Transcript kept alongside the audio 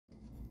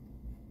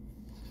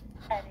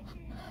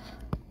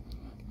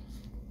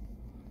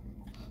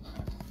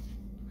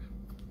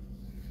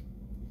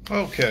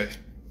Okay.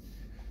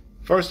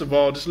 First of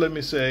all, just let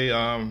me say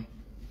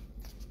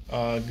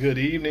good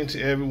evening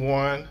to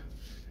everyone.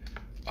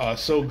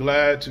 So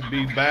glad to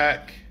be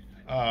back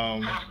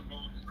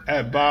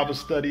at Bible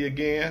study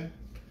again.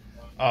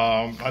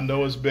 I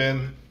know it's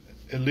been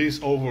at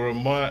least over a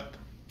month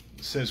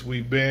since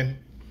we've been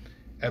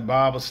at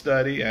Bible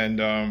study,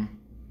 and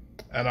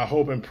I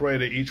hope and pray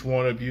that each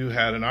one of you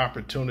had an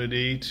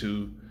opportunity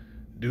to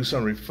do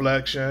some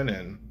reflection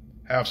and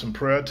have some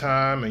prayer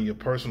time and your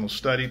personal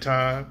study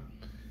time.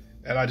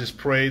 And I just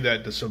pray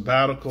that the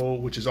sabbatical,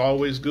 which is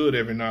always good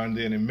every now and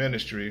then in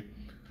ministry,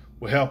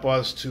 will help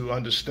us to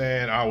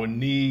understand our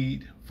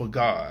need for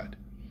God.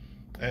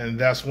 And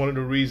that's one of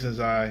the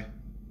reasons I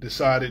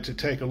decided to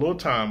take a little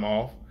time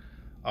off.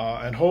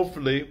 And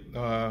hopefully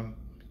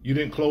you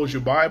didn't close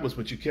your Bibles,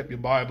 but you kept your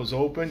Bibles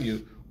open.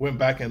 You went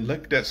back and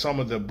looked at some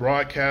of the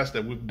broadcasts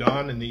that we've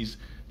done in these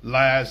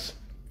last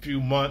few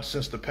months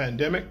since the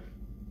pandemic.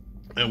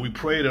 And we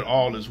pray that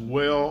all is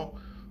well.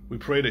 We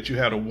pray that you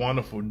had a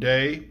wonderful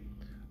day.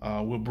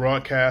 We're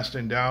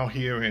broadcasting down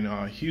here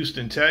in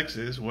Houston,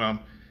 Texas, where I'm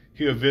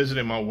here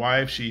visiting my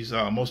wife. She's,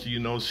 most of you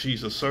know,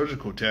 she's a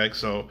surgical tech,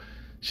 so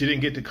she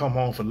didn't get to come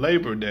home for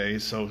Labor Day.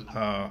 So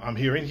I'm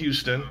here in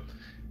Houston.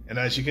 And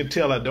as you can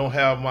tell, I don't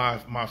have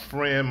my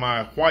friend,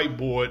 my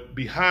whiteboard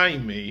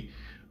behind me,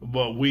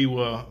 but we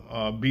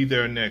will be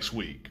there next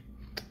week.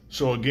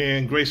 So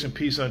again, grace and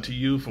peace unto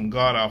you from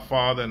God our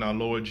Father and our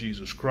Lord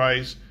Jesus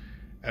Christ.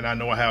 And I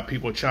know I have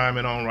people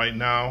chiming on right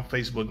now,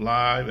 Facebook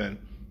Live, and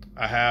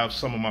I have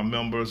some of my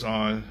members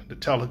on the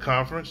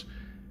teleconference.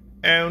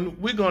 And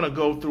we're going to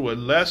go through a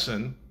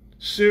lesson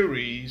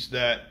series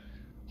that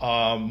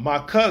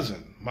my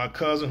cousin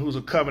who's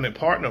a covenant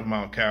partner of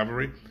Mount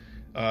Calvary,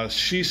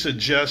 she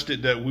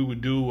suggested that we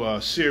would do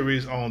a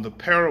series on the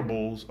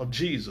parables of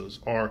Jesus,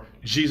 or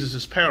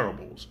Jesus's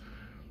parables.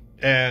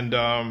 And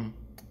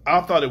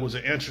I thought it was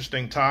an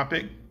interesting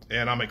topic,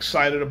 and I'm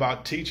excited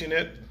about teaching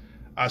it.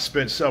 I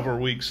spent several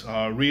weeks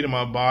reading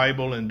my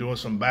Bible and doing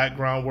some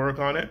background work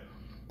on it,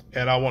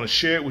 and I want to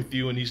share it with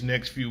you in these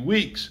next few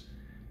weeks.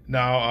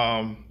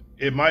 Now,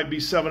 it might be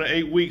 7 or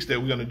 8 weeks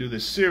that we're going to do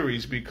this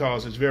series,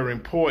 because it's very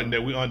important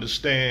that we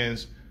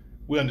understand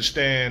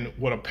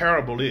what a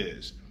parable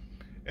is.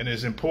 And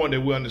it's important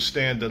that we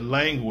understand the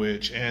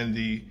language and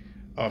the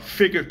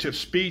figurative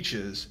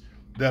speeches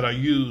that are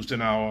used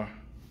in our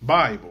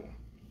Bible.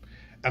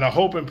 And I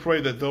hope and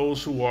pray that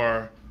those who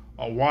are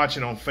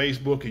watching on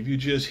Facebook, if you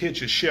just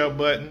hit your share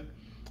button,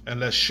 and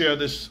let's share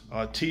this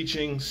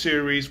teaching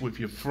series with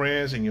your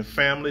friends and your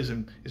families.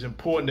 And it's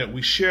important that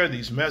we share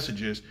these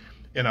messages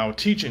in our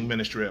teaching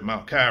ministry at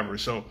Mount Calvary.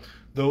 So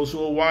those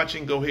who are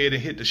watching, go ahead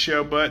and hit the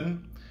share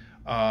button,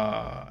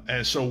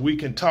 and so we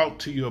can talk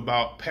to you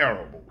about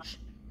parables.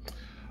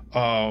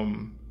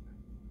 And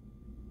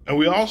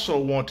we also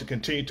want to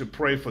continue to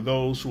pray for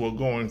those who are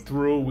going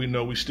through. We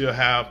know we still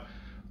have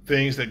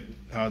things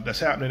that's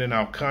happening in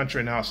our country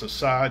and our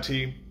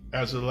society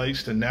as it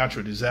relates to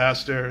natural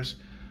disasters,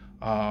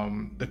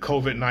 the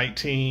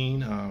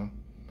COVID-19,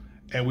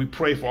 and we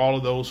pray for all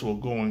of those who are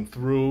going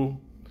through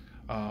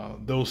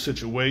those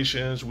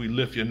situations. We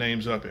lift your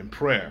names up in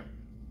prayer.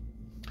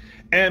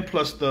 And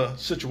plus the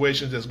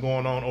situations that's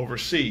going on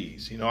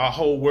overseas. You know, our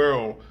whole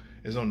world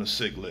is on the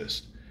sick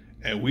list.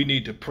 And we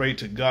need to pray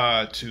to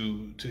God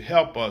to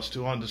help us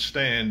to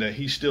understand that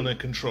he's still in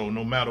control.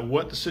 No matter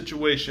what the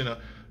situation,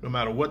 no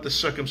matter what the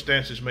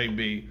circumstances may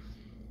be,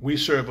 we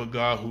serve a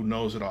God who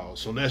knows it all.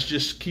 So let's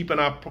just keep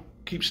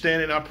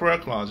standing in our prayer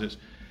closets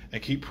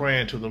and keep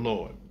praying to the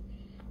Lord.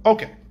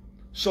 Okay,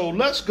 so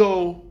let's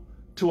go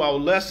to our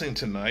lesson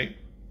tonight,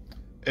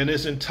 and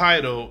it's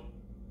entitled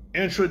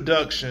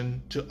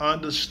Introduction to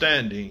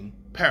Understanding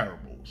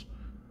Parables.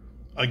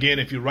 Again,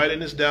 if you're writing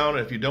this down, or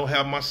if you don't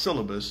have my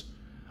syllabus,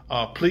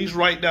 please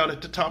write down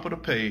at the top of the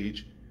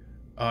page,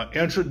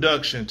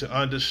 Introduction to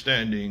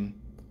Understanding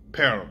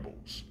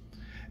Parables.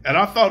 And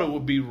I thought it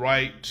would be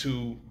right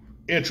to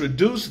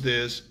introduce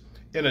this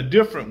in a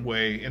different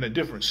way, in a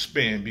different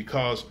spin,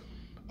 because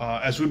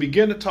as we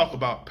begin to talk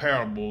about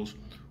parables,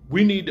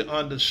 we need to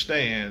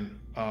understand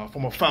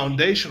from a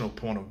foundational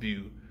point of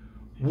view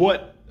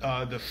what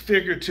the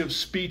figurative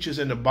speeches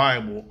in the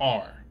Bible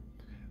are.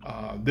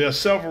 There are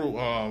several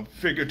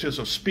figuratives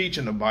of speech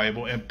in the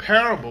Bible, and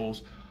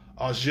parables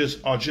are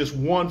just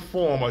one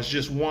form,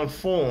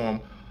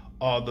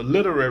 the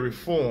literary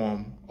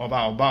form of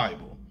our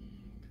Bible.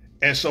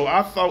 And so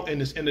I thought in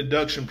this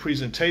introduction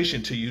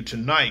presentation to you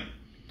tonight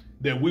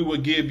that we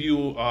would give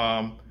you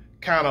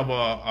kind of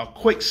a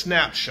quick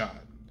snapshot,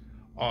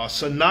 a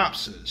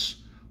synopsis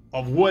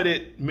of what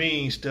it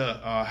means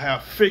to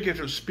have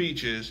figurative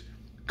speeches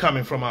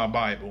coming from our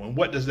Bible. And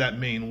what does that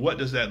mean? What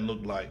does that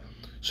look like?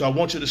 So I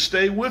want you to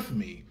stay with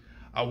me.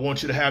 I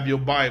want you to have your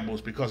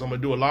Bibles, because I'm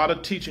going to do a lot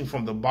of teaching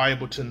from the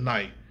Bible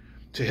tonight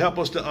to help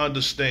us to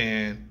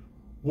understand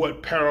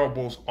what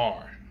parables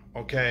are,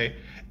 okay?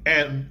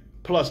 And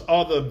plus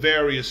other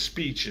various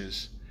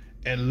speeches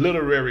and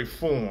literary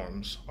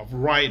forms of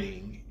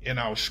writing in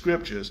our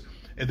scriptures.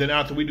 And then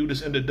after we do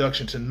this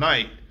introduction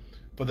tonight,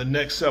 for the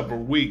next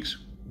several weeks,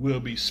 we'll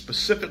be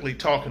specifically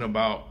talking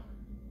about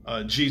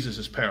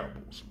Jesus's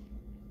parables.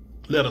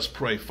 Let us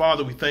pray.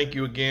 Father, we thank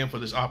you again for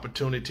this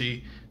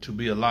opportunity to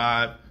be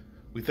alive.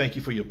 We thank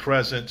you for your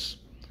presence.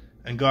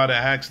 And God, I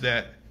ask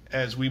that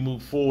as we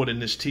move forward in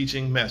this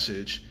teaching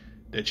message,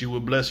 that you will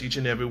bless each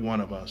and every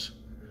one of us.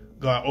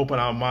 God, open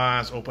our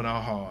minds, open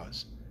our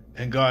hearts.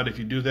 And God, if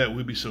you do that,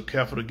 we'll be so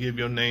careful to give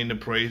your name the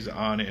praise, the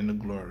honor, and the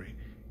glory.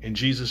 In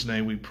Jesus'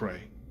 name we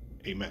pray.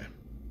 Amen.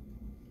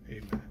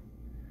 Amen.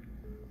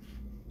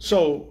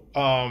 So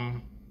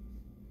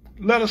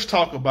let us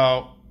talk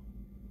about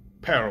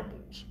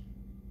parables,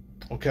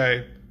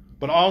 okay?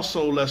 But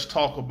also let's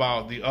talk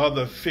about the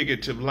other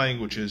figurative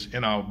languages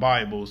in our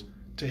Bibles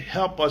to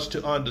help us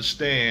to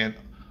understand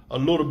a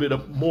little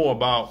bit more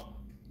about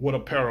what a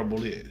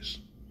parable is.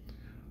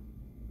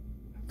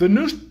 The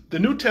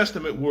New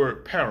Testament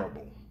word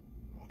parable,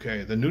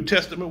 okay? The New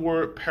Testament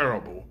word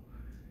parable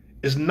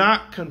is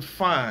not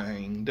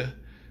confined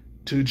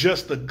to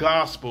just the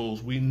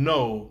Gospels we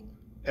know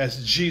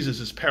as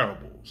Jesus's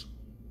parables.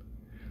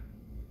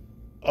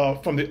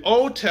 From the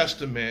Old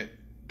Testament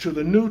to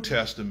the New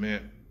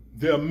Testament,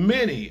 there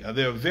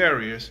are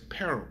various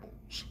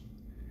parables.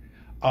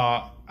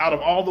 Out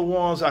of all the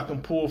ones I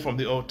can pull from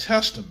the Old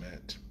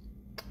Testament,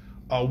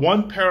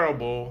 one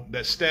parable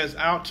that stands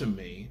out to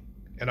me,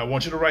 and I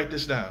want you to write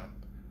this down,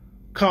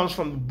 comes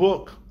from the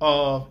book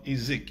of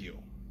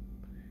Ezekiel.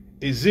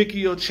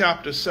 Ezekiel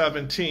chapter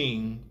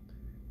 17,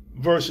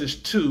 verses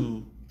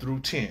 2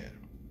 through 10.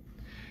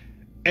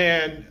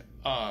 And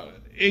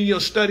in your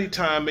study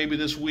time, maybe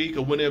this week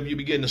or whenever you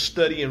begin to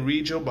study and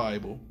read your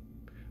Bible,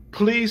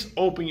 please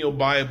open your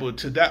Bible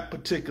to that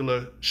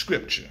particular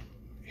scripture.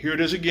 Here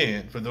it is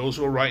again for those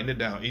who are writing it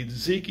down.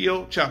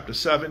 Ezekiel chapter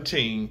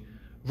 17,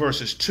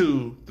 verses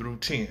 2 through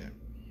 10.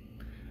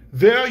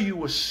 There you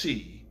will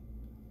see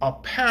a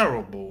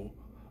parable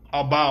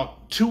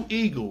about two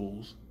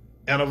eagles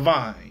and a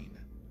vine.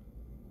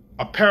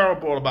 A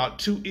parable about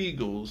two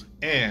eagles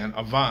and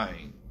a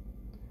vine.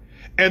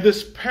 And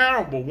this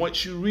parable,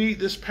 once you read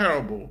this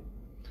parable,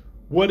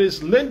 what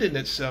is lending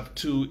itself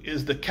to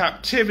is the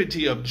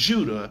captivity of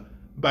Judah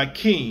by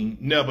King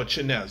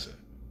Nebuchadnezzar.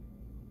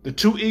 The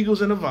two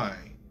eagles and a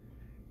vine,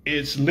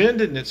 it's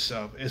lending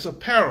itself, it's a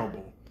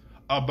parable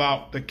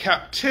about the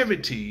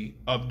captivity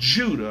of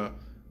Judah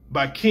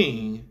by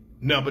King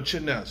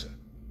Nebuchadnezzar.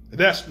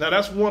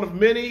 That's one of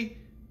many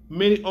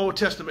Old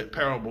Testament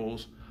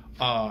parables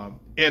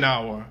in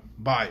our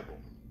Bible.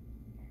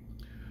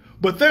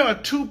 But there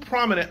are two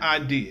prominent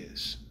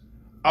ideas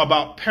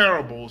about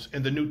parables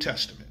in the New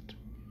Testament.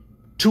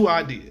 Two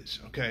ideas,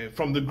 okay,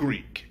 from the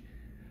Greek.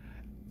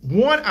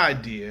 One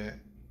idea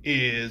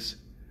is,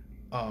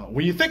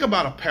 when you think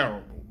about a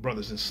parable,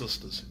 brothers and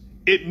sisters,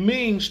 it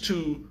means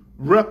to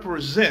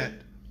represent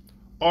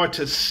or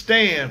to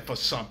stand for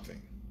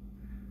something.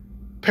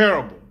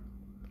 Parable,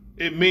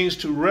 it means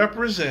to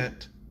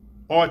represent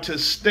or to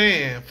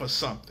stand for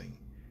something.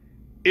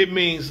 It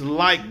means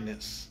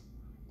likeness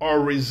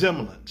or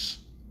resemblance.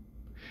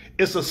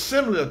 It's a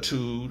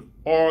similitude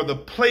or the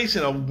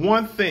placing of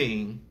one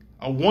thing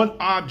or one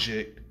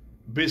object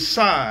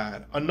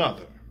beside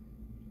another.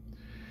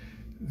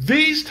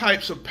 These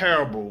types of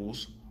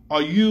parables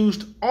are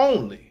used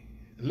only,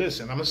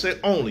 listen, I'm going to say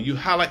only, you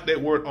highlight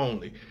that word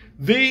only.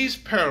 These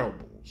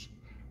parables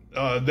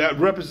that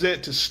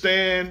represent to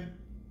stand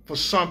for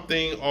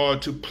something or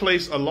to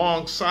place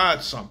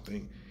alongside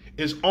something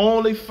is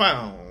only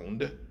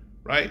found,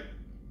 right,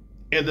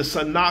 in the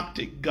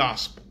Synoptic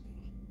Gospel.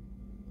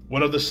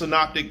 What are the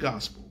Synoptic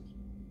Gospels?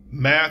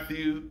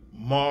 Matthew,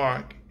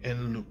 Mark,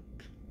 and Luke.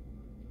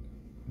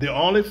 They're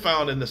only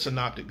found in the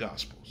Synoptic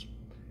Gospels.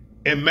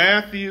 In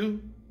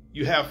Matthew,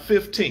 you have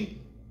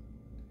 15.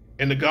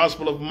 In the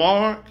Gospel of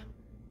Mark,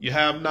 you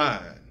have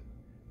 9.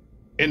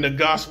 In the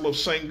Gospel of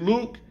St.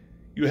 Luke,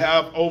 you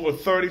have over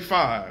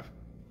 35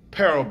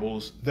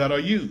 parables that are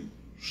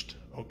used,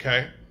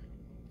 okay?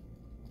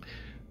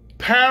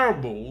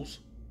 Parables,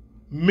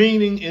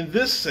 meaning in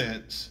this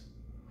sense,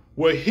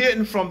 were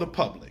hidden from the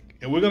public.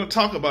 And we're going to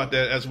talk about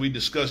that as we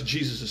discuss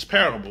Jesus's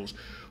parables.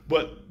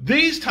 But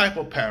these type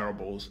of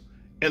parables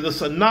in the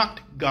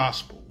Synoptic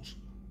Gospels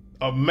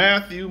of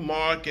Matthew,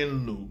 Mark,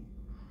 and Luke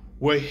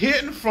were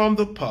hidden from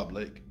the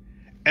public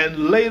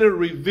and later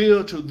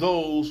revealed to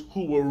those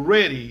who were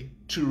ready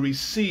to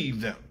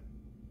receive them.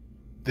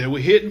 They were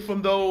hidden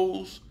from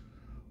those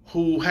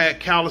who had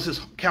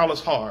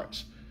callous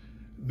hearts.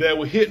 They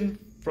were hidden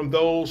from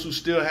those who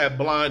still had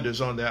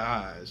blinders on their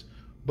eyes.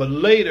 But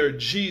later,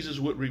 Jesus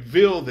would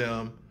reveal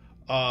them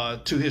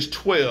to his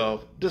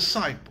 12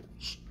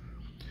 disciples.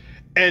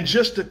 And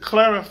just to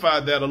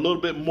clarify that a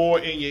little bit more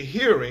in your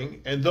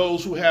hearing, and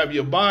those who have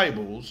your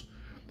Bibles,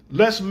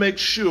 let's make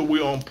sure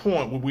we're on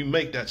point when we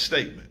make that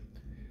statement.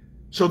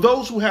 So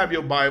those who have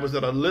your Bibles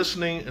that are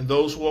listening and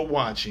those who are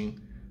watching,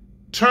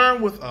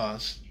 turn with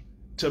us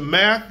to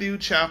Matthew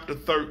chapter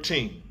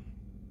 13.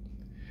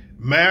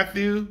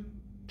 Matthew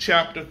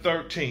chapter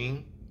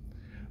 13,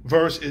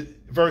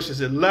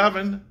 verses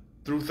 11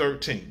 through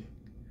 13.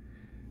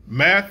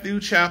 Matthew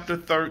chapter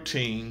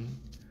 13,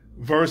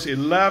 verse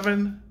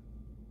 11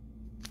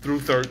 through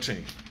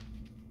 13.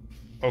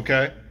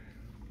 Okay?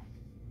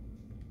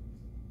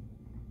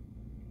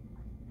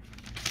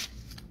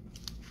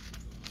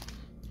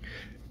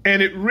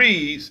 And it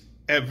reads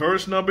at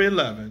verse number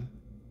 11,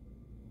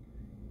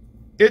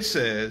 it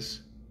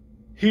says,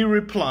 he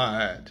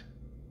replied,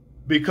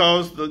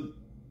 because the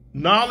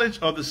knowledge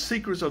of the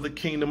secrets of the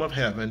kingdom of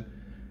heaven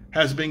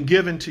has been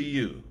given to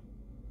you,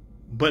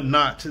 but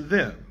not to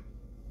them.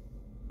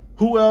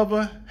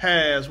 Whoever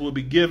has will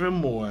be given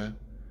more,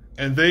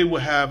 and they will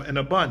have an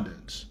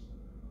abundance.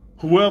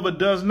 Whoever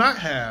does not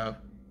have,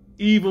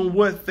 even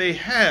what they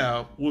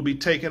have will be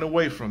taken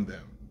away from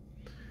them.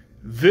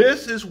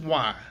 This is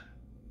why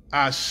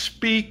I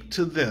speak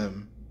to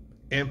them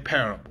in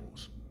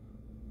parables.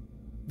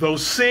 Though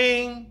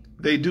seeing,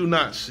 they do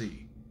not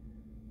see.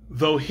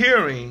 Though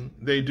hearing,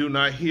 they do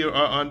not hear or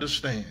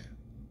understand.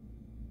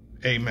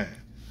 Amen.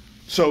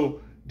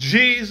 So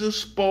Jesus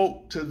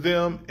spoke to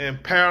them in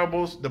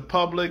parables, the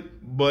public,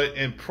 but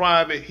in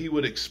private, he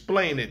would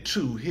explain it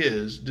to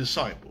his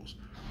disciples.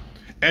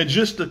 And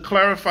just to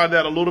clarify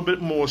that a little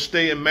bit more,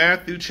 stay in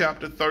Matthew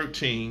chapter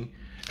 13,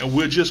 and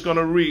we're just going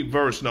to read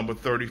verse number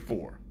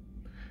 34.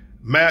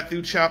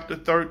 Matthew chapter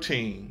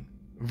 13,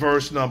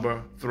 verse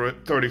number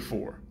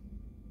 34.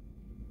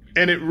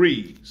 And it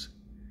reads,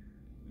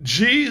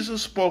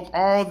 Jesus spoke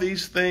all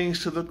these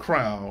things to the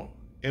crowd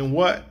in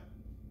what?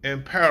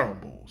 In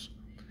parables.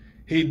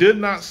 He did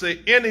not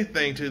say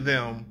anything to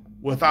them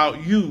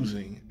without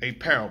using a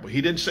parable.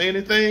 He didn't say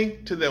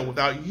anything to them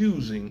without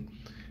using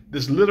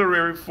this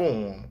literary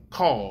form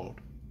called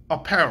a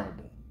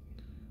parable.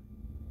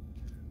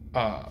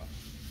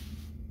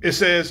 It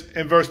says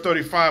in verse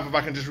 35, if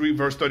I can just read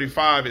verse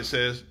 35, it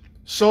says,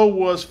 so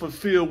was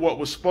fulfilled what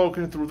was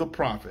spoken through the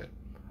prophet.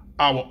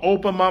 I will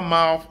open my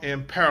mouth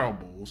in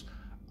parables.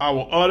 I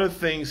will utter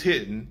things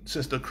hidden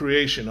since the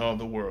creation of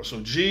the world. So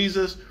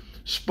Jesus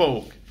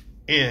spoke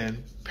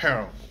in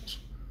parables.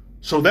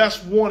 So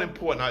that's one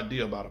important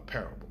idea about a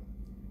parable.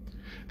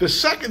 The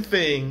second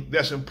thing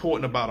that's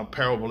important about a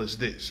parable is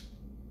this.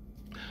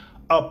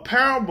 A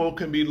parable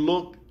can be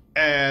looked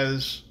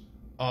as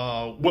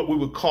what we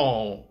would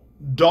call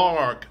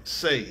dark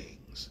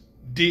sayings,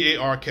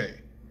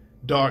 D-A-R-K,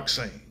 dark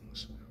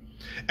sayings.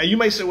 And you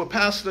may say, well,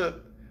 Pastor,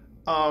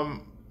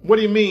 what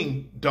do you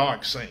mean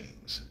dark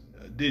sayings?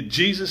 Did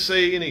Jesus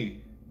say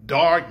any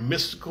dark,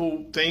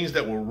 mystical things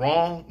that were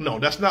wrong? No,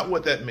 that's not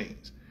what that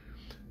means.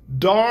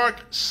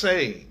 Dark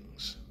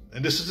sayings,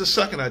 and this is the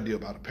second idea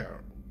about a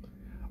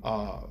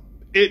parable.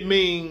 It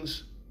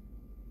means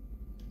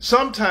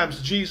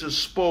sometimes Jesus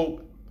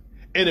spoke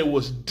and it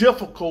was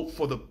difficult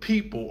for the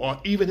people or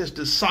even his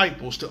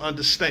disciples to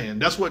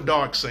understand. That's what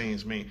dark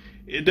sayings mean.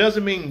 It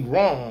doesn't mean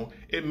wrong.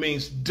 It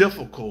means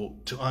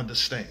difficult to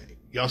understand.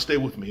 Y'all stay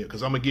with me here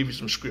because I'm going to give you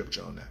some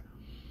scripture on that.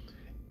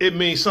 It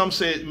means, some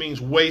say it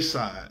means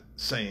wayside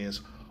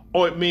sayings,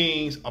 or it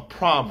means a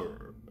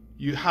proverb.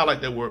 You highlight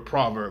that word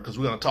proverb because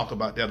we're going to talk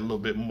about that a little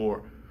bit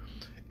more.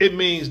 It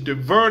means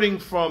diverting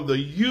from the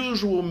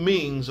usual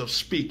means of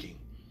speaking.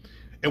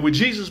 And when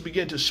Jesus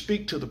began to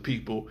speak to the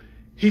people,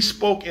 he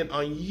spoke in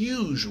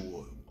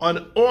unusual,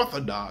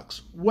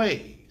 unorthodox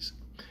ways,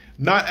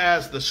 not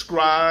as the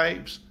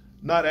scribes,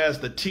 not as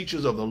the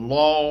teachers of the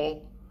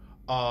law,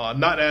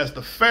 not as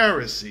the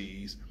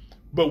Pharisees,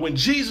 but when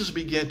Jesus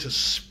began to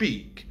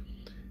speak,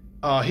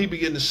 he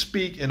began to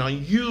speak in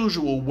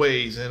unusual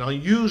ways and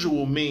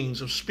unusual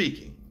means of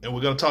speaking. And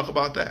we're going to talk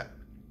about that.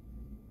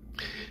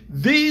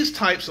 These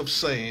types of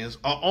sayings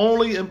are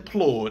only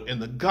employed in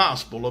the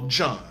Gospel of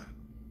John.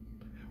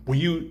 When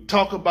you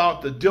talk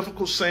about the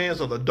difficult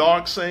sayings or the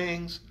dark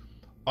sayings,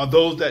 or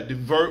those that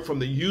divert from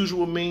the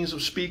usual means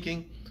of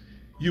speaking,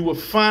 you will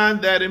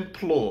find that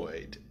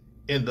employed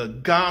in the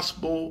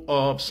Gospel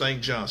of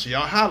St. John. So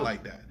y'all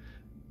highlight that.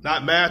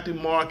 Not Matthew,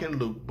 Mark, and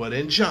Luke, but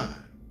in John.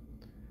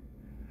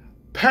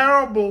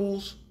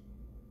 Parables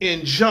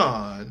in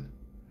John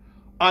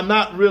are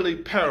not really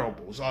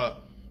parables.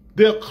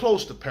 They're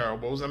close to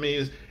parables. I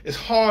mean, it's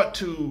hard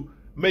to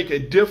make a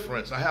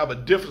difference. I have a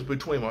difference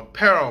between a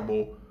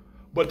parable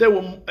but they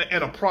were,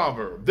 and a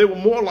proverb. They were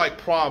more like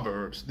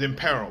proverbs than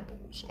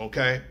parables,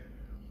 okay?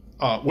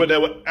 Well, they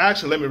were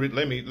actually,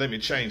 let me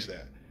change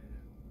that.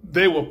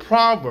 They were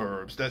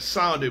proverbs that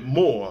sounded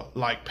more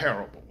like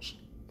parables,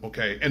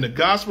 okay? In the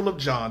Gospel of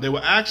John, they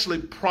were actually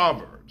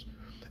proverbs.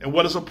 And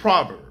what is a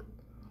proverb?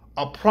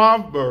 A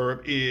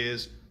proverb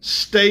is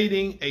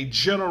stating a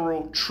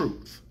general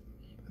truth.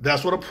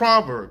 That's what a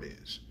proverb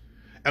is.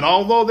 And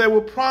although they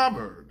were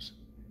proverbs,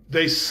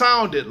 they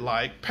sounded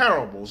like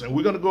parables, and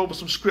we're going to go over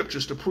some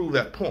scriptures to prove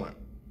that point.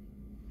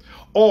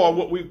 Or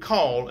what we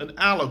call an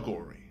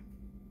allegory.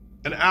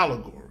 An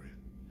allegory.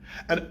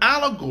 An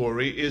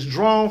allegory is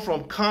drawn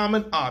from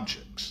common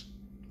objects.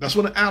 That's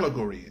what an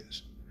allegory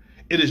is.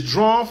 It is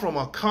drawn from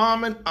a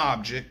common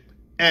object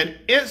and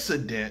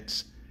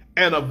incidents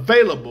and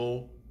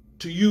available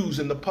to use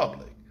in the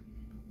public.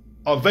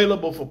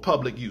 Available for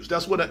public use.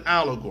 That's what an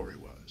allegory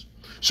was.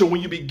 So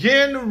when you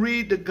begin to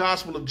read the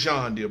Gospel of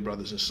John, dear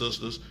brothers and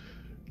sisters,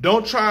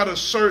 don't try to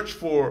search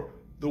for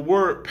the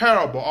word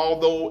parable,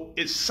 although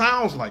it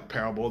sounds like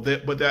parable,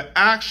 but they're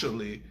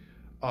actually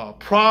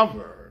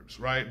proverbs,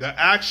 right? They're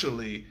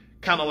actually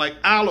kind of like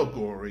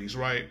allegories,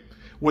 right?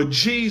 Where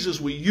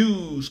Jesus will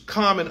use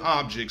common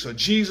objects, or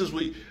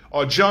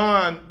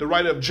John, the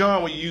writer of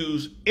John, will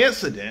use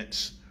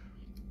incidents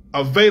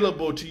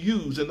available to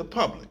use in the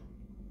public.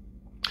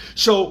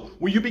 So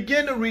when you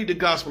begin to read the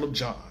Gospel of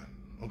John,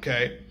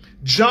 okay,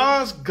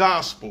 John's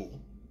Gospel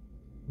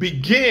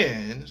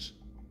begins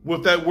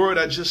with that word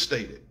I just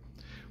stated.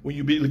 When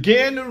you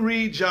begin to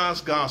read John's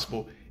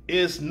Gospel,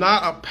 it's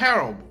not a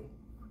parable.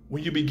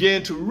 When you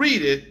begin to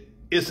read it,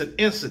 it's an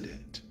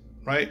incident,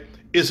 right?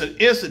 It's an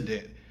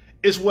incident.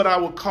 It's what I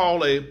would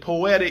call a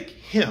poetic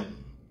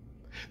hymn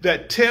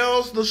that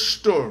tells the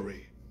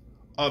story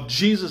of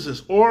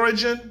Jesus'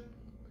 origin,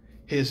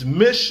 his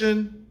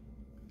mission,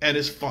 and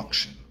his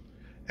function.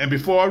 And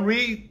before I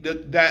read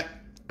that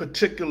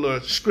particular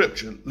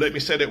scripture, let me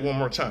say that one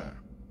more time.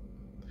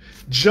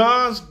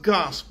 John's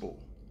Gospel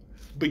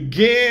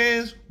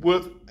begins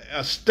with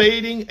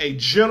stating a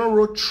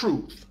general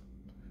truth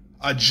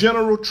about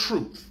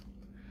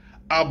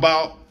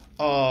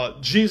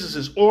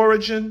Jesus'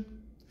 origin,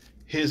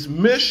 his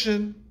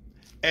mission,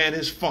 and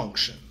his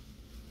function.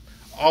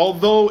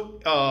 Although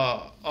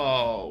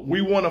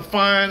we want to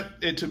find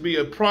it to be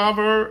a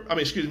parable,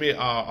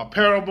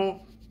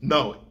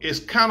 no, it's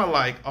kind of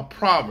like a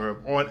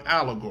proverb or an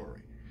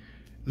allegory.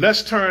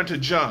 Let's turn to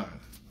John,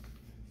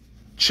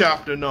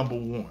 chapter number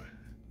 1.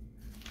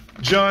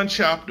 John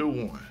chapter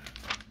 1.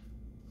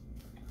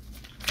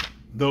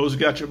 Those who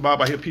got your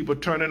Bible, I hear people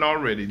turning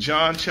already.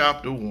 John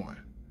chapter 1.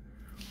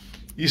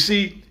 You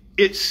see,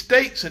 it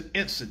states an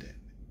incident.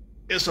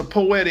 It's a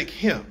poetic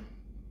hymn,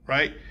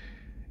 right?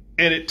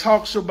 And it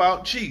talks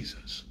about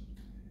Jesus.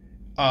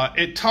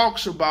 It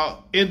talks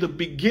about, in the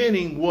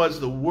beginning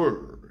was the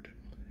Word,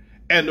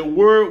 and the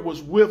Word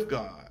was with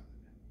God,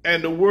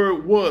 and the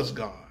Word was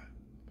God.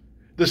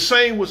 The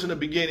same was in the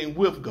beginning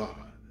with God.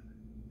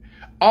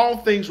 All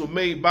things were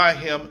made by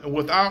him, and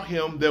without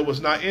him there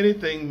was not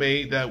anything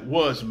made that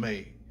was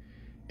made.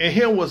 In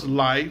him was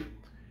life,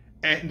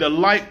 and the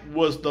light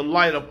was the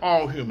light of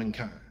all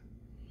humankind.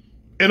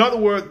 In other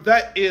words,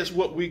 that is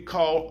what we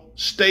call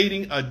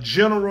stating a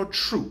general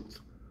truth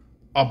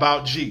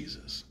about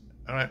Jesus.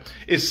 All right.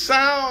 It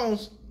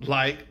sounds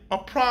like a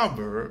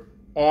proverb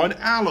or an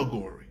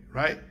allegory,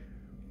 right?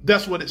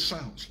 That's what it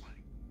sounds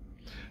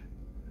like.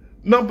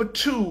 Number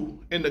 2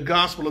 in the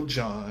Gospel of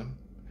John,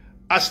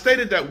 I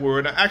stated that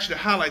word, I actually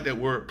highlight that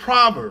word,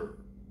 proverb,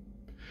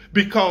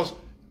 because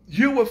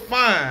you will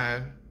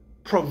find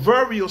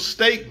proverbial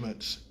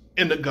statements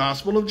in the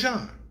Gospel of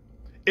John.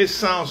 It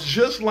sounds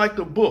just like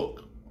the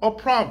book of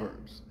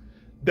Proverbs,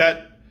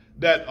 that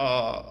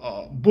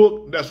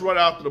book that's right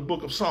after the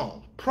book of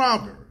Psalms,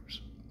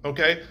 Proverbs,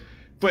 okay?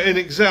 For an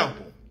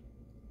example,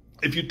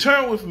 if you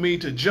turn with me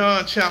to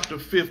John chapter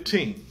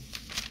 15,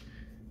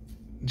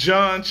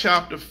 John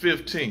chapter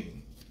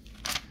 15,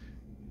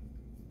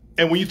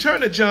 and when you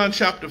turn to John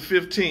chapter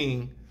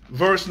 15,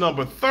 verse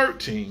number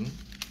 13,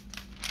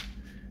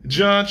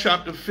 John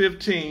chapter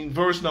 15,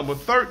 verse number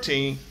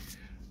 13,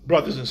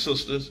 brothers and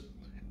sisters,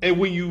 and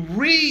when you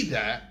read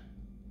that,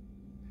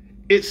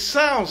 it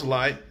sounds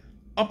like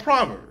a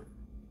proverb.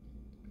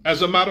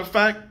 As a matter of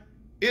fact,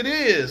 it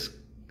is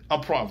a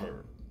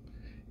proverb.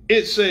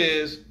 It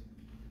says,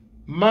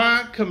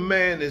 my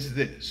command is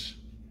this,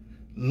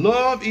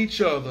 love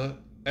each other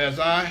as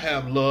I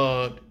have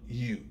loved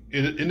you.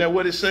 Isn't that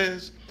what it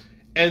says?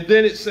 And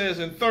then it says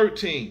in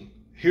 13,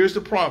 here's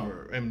the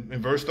proverb in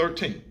verse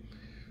 13.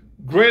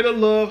 Greater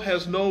love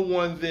has no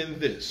one than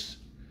this,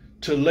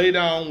 to lay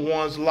down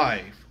one's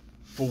life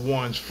for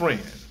one's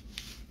friend.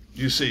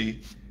 You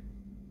see,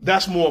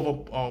 that's more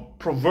of a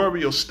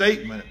proverbial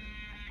statement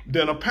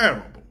than a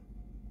parable.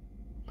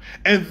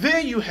 And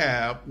then you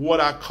have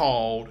what I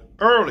called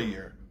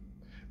earlier,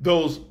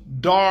 those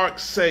dark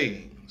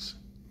sayings.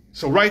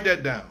 So write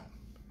that down.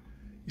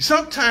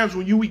 Sometimes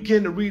when you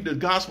begin to read the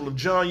Gospel of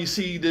John, you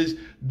see these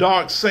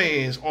dark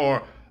sayings,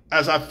 or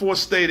as I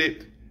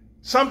forestated,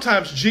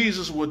 sometimes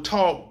Jesus would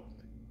talk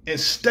in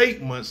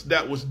statements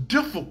that was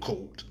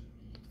difficult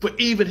for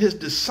even his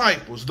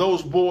disciples,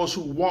 those boys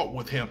who walked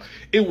with him.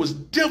 It was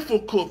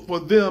difficult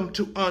for them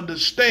to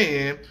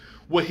understand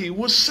what he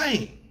was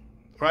saying,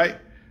 right?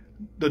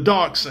 The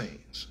dark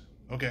sayings,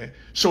 okay?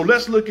 So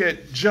let's look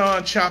at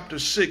John chapter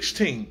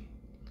 16.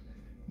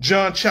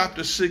 John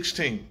chapter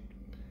 16.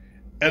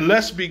 And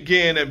let's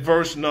begin at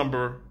verse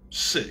number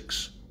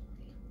 6.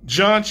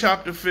 John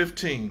chapter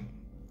 15,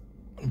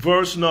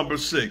 verse number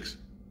 6.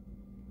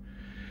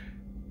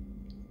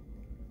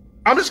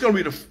 I'm just going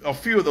to read a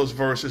few of those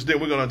verses,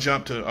 then we're going to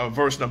jump to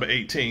verse number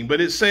 18.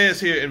 But it says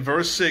here in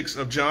verse 6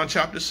 of John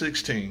chapter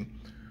 16,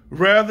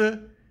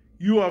 rather,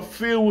 you are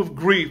filled with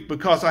grief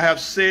because I have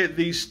said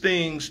these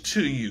things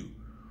to you.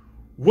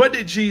 What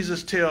did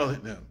Jesus tell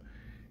them?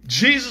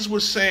 Jesus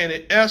was saying,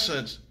 in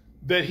essence,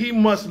 that he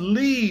must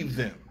leave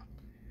them.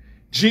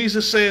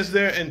 Jesus says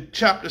there in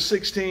chapter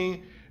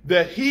 16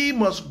 that he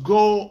must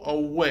go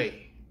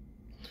away.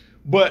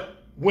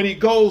 But when he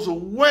goes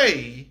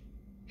away,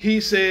 he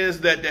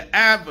says that the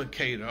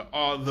advocator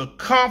or the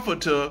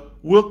comforter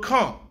will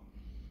come.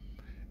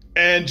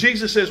 And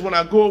Jesus says, when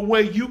I go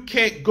away, you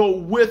can't go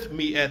with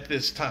me at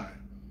this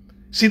time.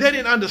 See, they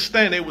didn't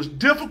understand. It was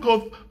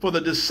difficult for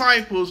the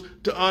disciples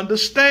to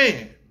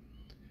understand.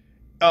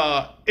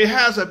 It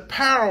has a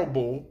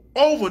parable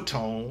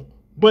overtone,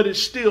 but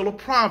it's still a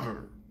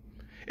proverb.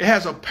 It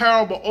has a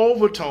parable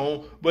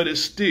overtone, but it's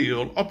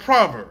still a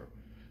proverb.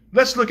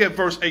 Let's look at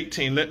verse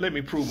 18. Let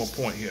me prove my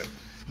point here.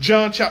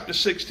 John chapter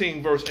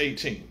 16, verse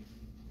 18.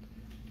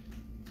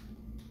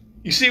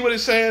 You see what it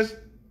says?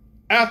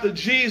 After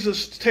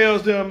Jesus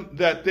tells them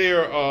that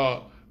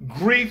their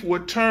grief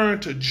would turn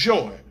to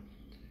joy,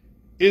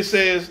 it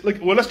says,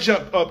 well, let's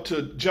jump up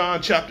to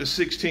John chapter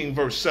 16,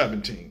 verse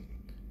 17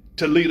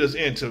 to lead us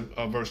into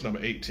verse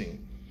number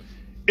 18.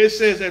 It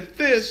says, at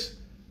this,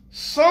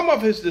 some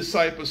of his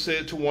disciples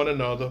said to one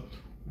another,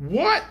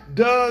 what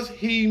does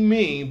he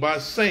mean by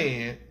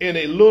saying, in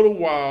a little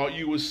while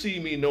you will see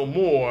me no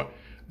more,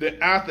 that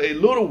after a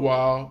little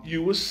while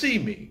you will see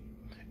me,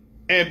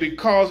 and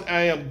because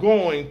I am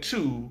going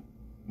to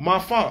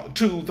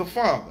the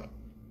Father?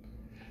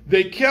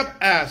 They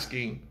kept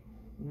asking,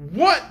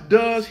 what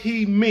does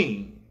he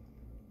mean?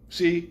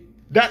 See,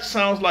 that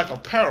sounds like a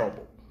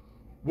parable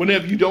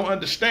whenever you don't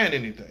understand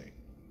anything.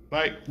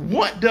 Like,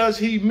 what does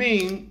he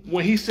mean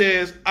when he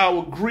says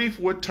our grief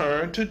would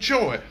turn to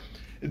joy?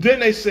 Then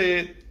they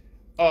said,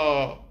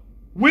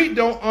 we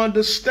don't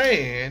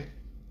understand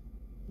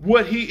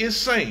what he is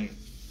saying.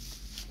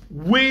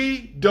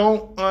 We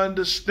don't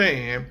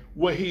understand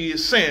what he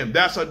is saying.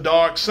 That's a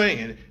dark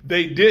saying.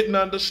 They didn't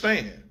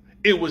understand.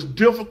 It was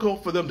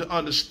difficult for them to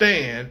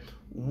understand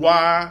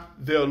why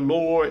their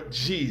Lord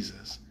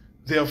Jesus,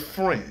 their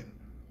friend,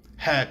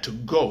 had to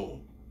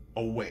go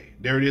away.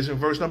 There it is in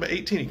verse number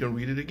 18. You can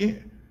read it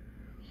again.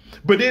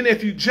 But then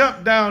if you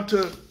jump down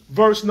to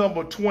verse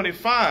number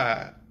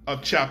 25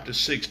 of chapter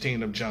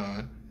 16 of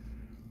John,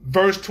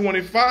 verse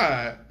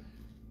 25,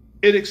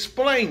 it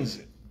explains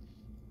it.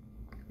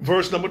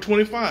 Verse number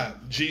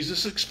 25,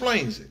 Jesus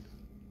explains it.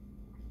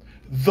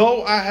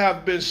 Though I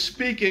have been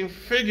speaking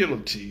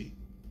figuratively,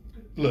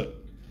 look,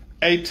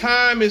 a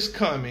time is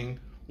coming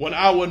when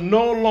I will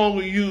no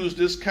longer use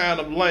this kind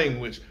of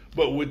language,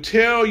 but will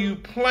tell you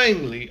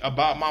plainly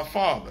about my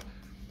Father.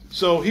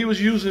 So he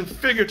was using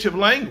figurative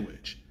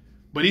language,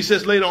 but he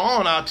says later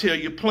on, I'll tell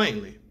you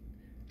plainly.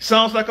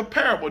 Sounds like a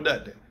parable,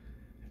 doesn't it?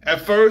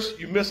 At first,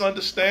 you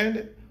misunderstand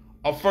it.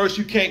 At first,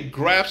 you can't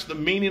grasp the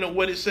meaning of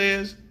what it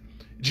says.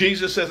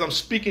 Jesus says, I'm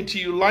speaking to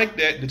you like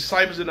that. The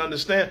disciples didn't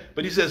understand,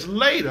 but he says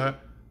later,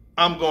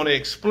 I'm going to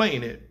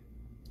explain it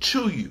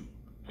to you,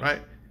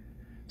 right?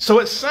 So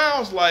it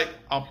sounds like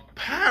a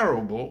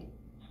parable,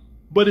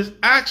 but it's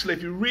actually,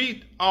 if you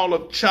read all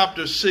of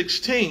chapter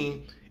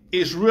 16,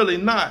 it's really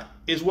not.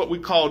 It's what we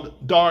call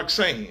dark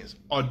sayings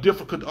or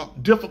difficult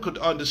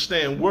to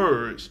understand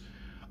words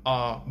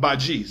by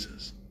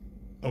Jesus.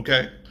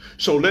 Okay,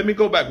 so let me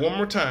go back one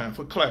more time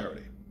for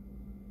clarity.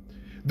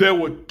 There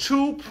were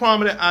two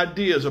prominent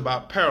ideas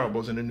about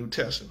parables in the New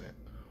Testament.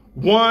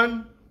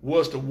 One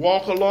was to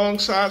walk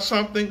alongside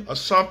something, or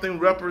something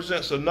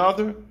represents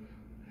another.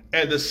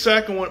 And the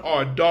second one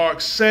are dark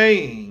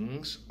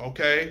sayings,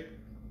 okay,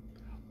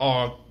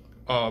 or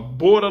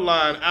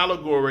borderline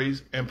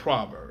allegories and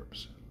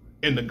proverbs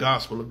in the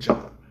Gospel of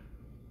John.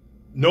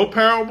 No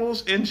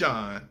parables in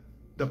John.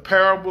 The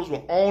parables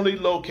were only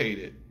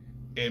located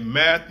in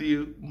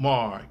Matthew,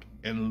 Mark,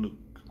 and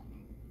Luke.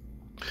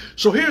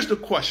 So here's the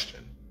question.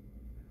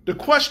 The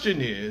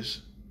question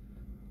is,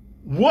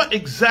 what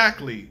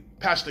exactly,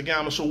 Pastor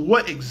Gamma, so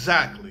what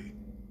exactly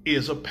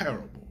is a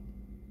parable?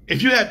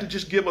 If you had to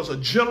just give us a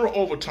general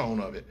overtone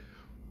of it,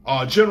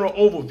 or a general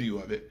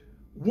overview of it,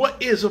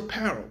 what is a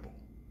parable?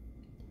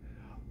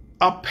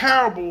 A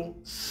parable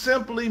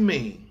simply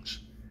means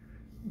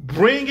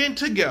bringing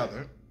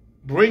together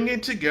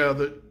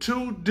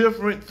two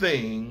different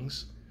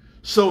things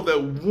so that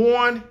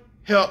one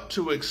helped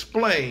to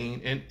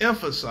explain and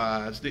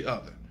emphasize the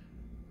other.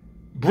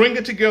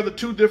 Bringing together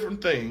two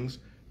different things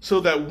so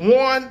that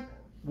one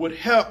would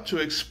help to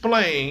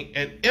explain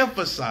and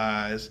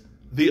emphasize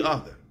the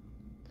other.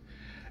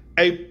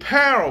 A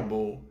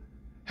parable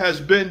has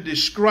been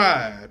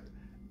described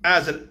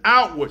as an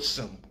outward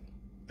symbol.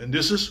 And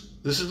this is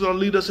going to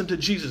lead us into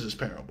Jesus'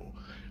 parable.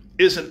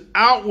 It's an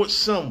outward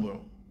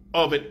symbol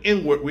of an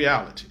inward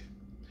reality.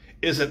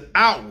 It's an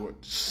outward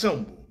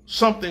symbol,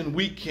 something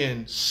we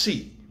can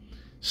see,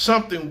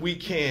 something we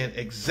can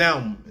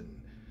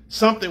examine,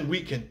 something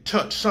we can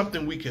touch,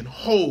 something we can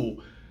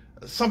hold,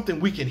 something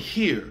we can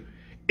hear.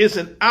 It's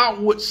an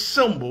outward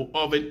symbol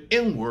of an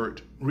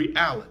inward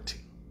reality.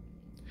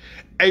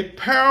 A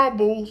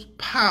parable's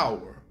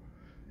power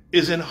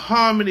is in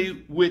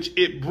harmony which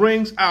it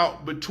brings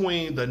out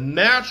between the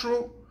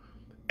natural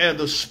and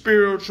the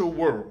spiritual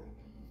world.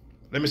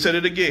 Let me say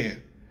it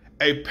again.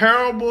 A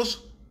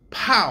parable's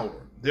power,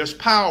 there's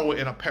power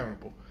in a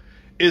parable,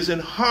 is in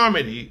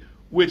harmony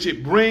which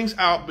it brings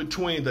out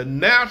between the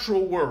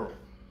natural world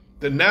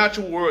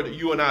that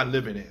you and I are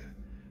living in,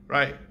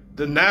 right?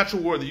 The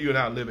natural world that you and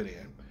I are living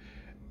in.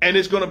 And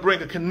it's going to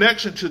bring a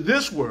connection to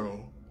this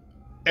world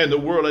and the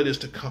world that is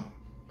to come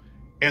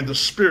and the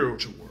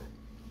spiritual world.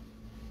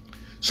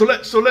 So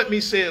let me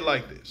say it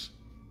like this.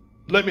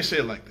 Let me say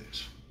it like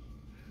this.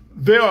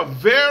 There are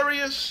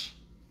various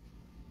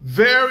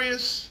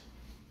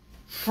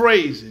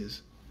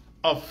phrases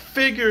of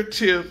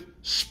figurative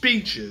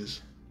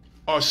speeches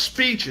or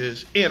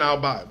speeches in our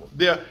Bible.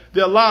 There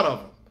are a lot of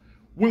them.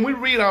 When we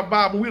read our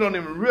Bible, we don't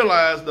even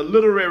realize the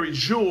literary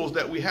jewels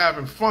that we have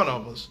in front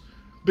of us,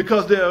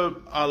 because there are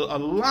a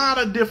lot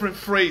of different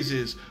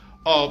phrases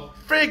of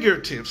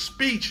figurative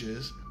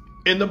speeches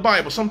in the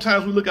Bible.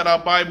 Sometimes we look at our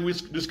Bible, we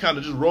just kind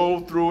of just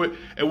roll through it,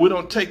 and we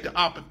don't take the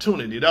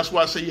opportunity. That's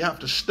why I say you have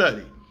to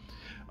study.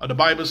 The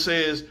Bible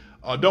says,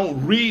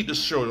 don't read to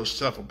show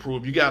yourself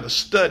approved. You got to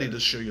study to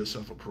show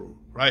yourself approved,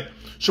 right?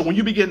 So when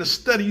you begin to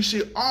study, you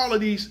see all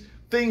of these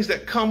things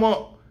that come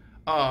up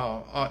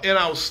in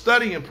our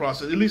studying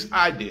process, at least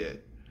I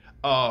did,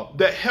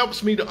 that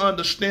helps me to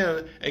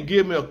understand and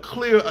give me a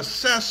clear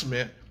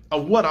assessment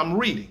of what I'm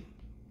reading.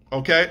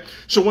 Okay,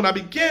 so when I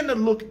begin to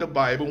look at the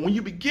Bible, when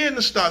you begin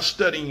to start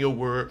studying your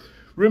word,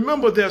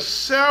 remember there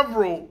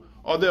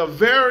are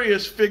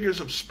various figures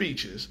of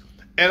speeches,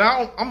 and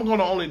I'm going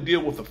to only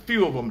deal with a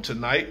few of them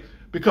tonight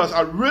because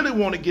I really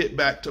want to get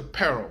back to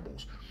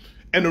parables.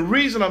 And the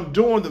reason I'm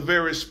doing the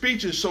various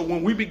speeches, so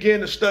when we begin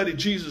to study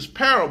Jesus'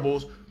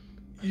 parables,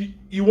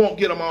 you won't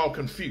get them all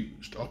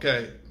confused.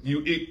 Okay,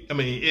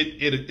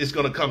 it's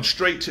going to come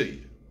straight to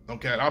you.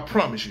 Okay, I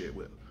promise you it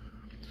will.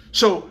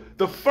 So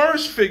the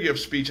first figure of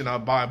speech in our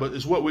Bible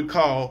is what we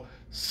call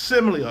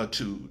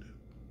similitude.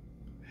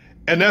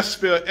 And that's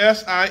spelled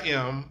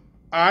Similitude.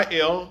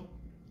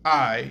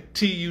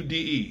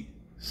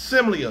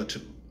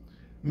 Similitude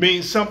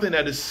means something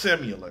that is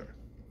similar.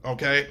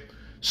 Okay?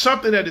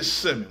 Something that is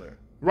similar.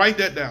 Write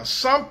that down.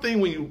 Something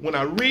when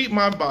I read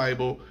my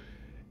Bible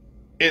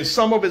in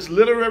some of its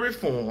literary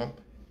form,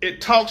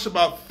 it talks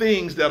about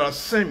things that are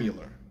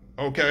similar.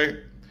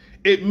 Okay?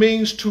 It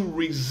means to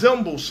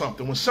resemble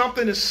something. When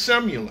something is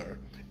similar,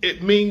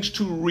 it means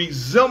to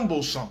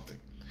resemble something.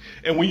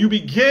 And when you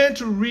begin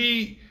to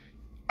read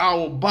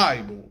our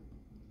Bible,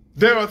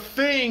 there are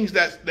things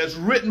that's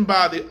written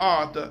by the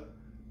author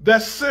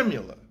that's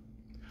similar.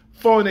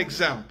 For an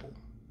example,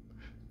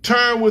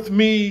 turn with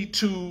me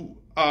to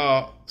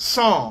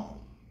Psalm,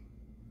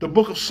 the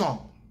book of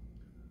Psalm,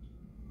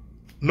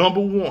 number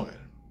 1,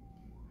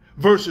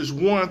 verses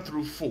 1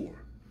 through 4.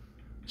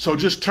 So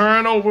just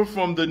turn over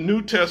from the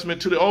New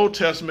Testament to the Old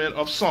Testament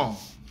of Psalm.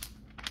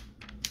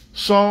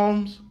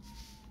 Psalms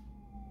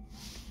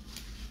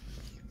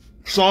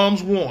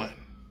 1,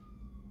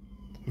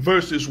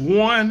 verses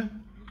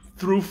 1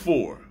 through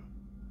 4.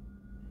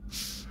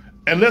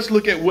 And let's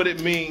look at what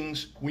it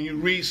means when you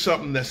read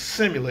something that's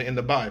similar in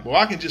the Bible.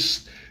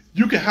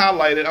 You can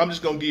highlight it. I'm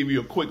just going to give you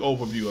a quick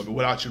overview of it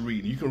without you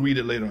reading. You can read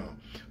it later on.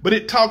 But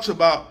it talks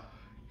about,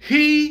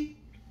 he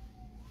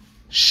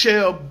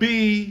shall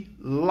be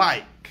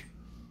like,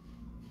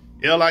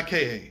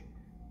 L-I-K-A.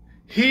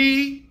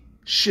 He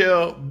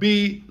shall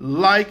be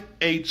like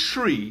a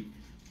tree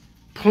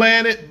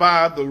planted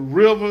by the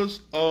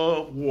rivers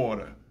of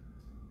water.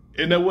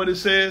 Isn't that what it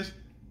says?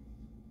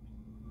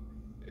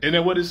 Isn't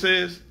that what it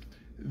says?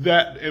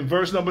 That in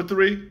verse number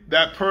 3,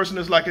 that person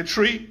is like a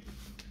tree.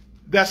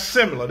 That's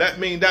similar. That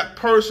means that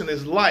person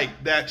is like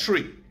that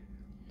tree.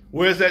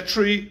 Where's that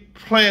tree?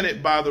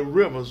 Planted by the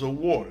rivers of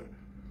water.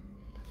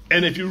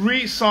 And if you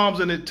read Psalms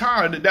in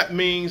entirety, that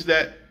means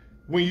that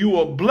when you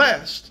are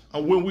blessed,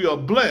 or when we are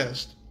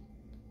blessed,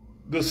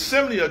 the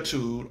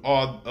similitude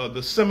or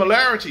the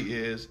similarity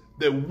is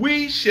that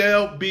we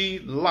shall be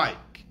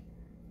like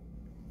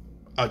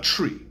a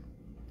tree.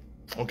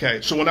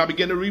 Okay, so when I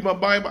begin to read my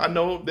Bible, I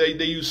know they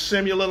use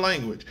similar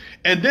language.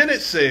 And then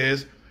it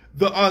says,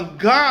 the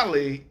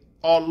ungodly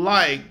are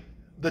like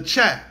the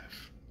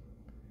chaff,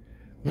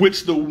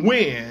 which the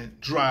wind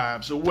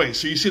drives away.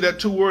 So you see that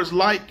two words,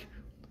 like?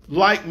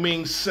 Like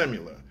means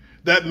similar.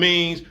 That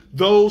means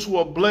those who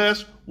are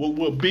blessed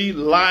will be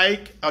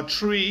like a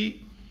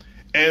tree,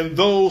 and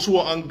those who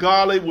are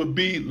ungodly will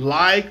be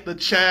like the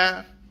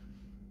chaff,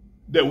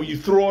 that when you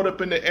throw it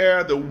up in the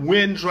air, the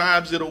wind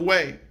drives it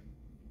away.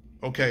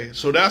 Okay,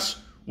 so that's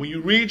when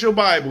you read your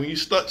Bible, when you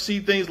see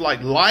things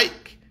like,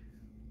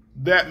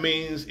 that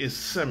means it's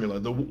similar.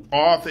 The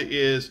author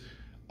is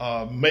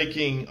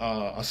making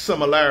a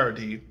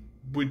similarity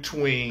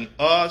between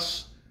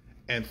us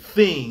and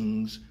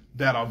things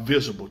that are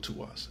visible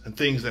to us and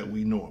things that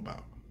we know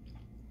about.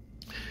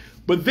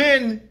 But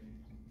then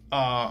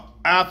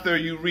after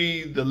you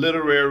read the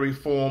literary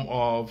form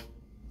of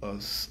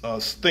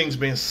things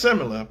being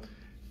similar,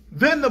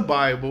 then the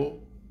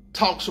Bible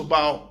talks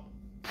about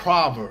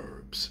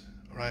Proverbs,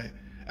 right?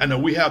 I know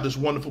we have this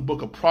wonderful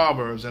book of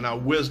Proverbs in our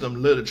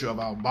wisdom literature of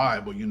our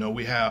Bible. You know,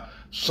 we have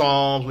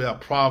Psalms, we have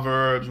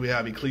Proverbs, we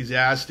have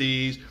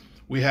Ecclesiastes,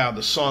 we have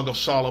the Song of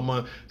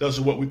Solomon. Those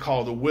are what we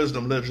call the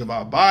wisdom literature of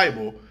our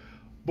Bible.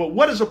 But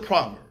what is a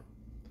proverb?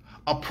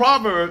 A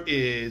proverb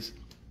is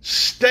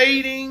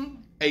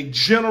stating a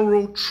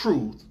general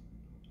truth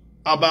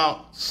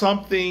about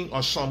something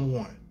or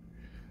someone.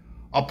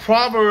 A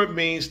proverb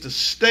means to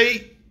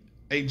state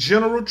a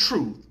general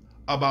truth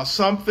about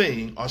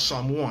something or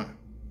someone.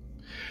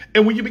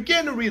 And when you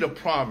begin to read a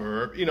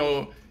proverb, you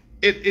know,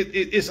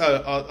 it's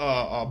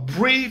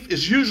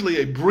it's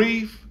usually a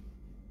brief,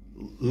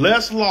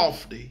 less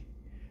lofty,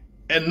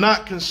 and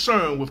not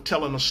concerned with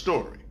telling a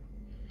story.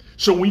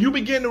 So when you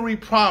begin to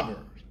read Proverbs,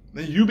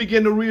 and you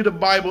begin to read the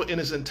Bible in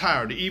its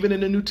entirety, even in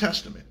the New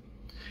Testament,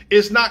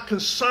 it's not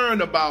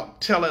concerned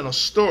about telling a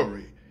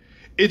story.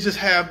 It just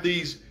have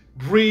these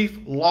brief,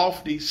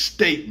 lofty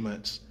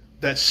statements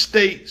that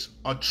states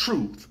a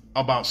truth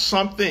about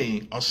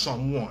something or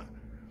someone.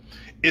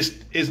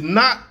 It's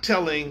not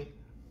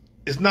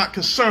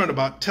concerned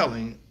about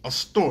telling a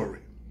story.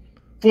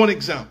 For an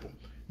example,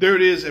 there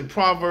it is in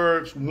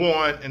Proverbs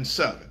 1 and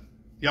 7.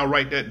 Y'all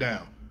write that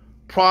down.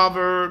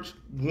 Proverbs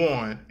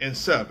 1 and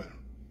 7.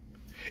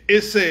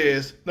 It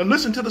says, now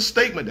listen to the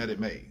statement that it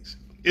makes.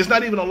 It's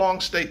not even a long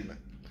statement.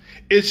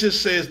 It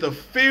just says, the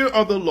fear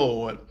of the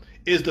Lord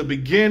is the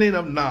beginning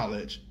of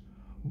knowledge,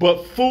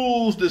 but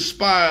fools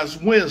despise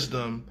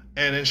wisdom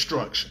and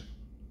instruction.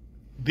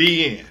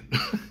 The end.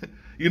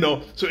 You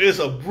know, so it's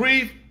a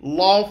brief,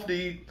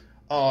 lofty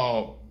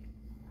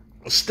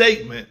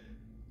statement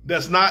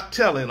that's not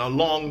telling a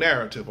long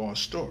narrative or a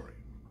story.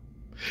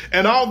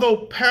 And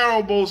although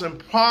parables and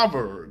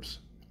proverbs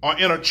are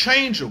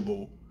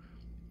interchangeable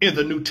in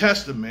the New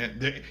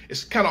Testament,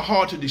 it's kind of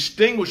hard to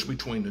distinguish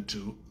between the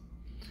two.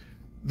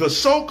 The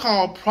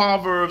so-called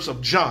Proverbs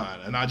of John,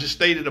 and I just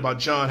stated about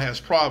John has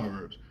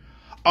Proverbs,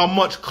 are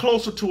much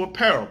closer to a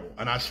parable.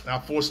 And I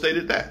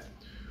forestated that.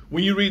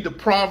 When you read the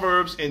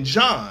Proverbs in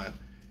John,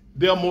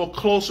 they're more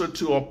closer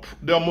to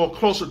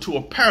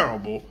a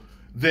parable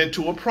than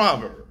to a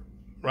proverb,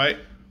 right?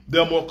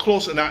 They're more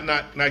closer. And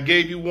I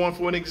gave you one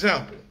for an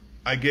example.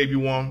 I gave you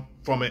one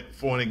for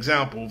an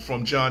example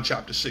from John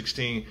chapter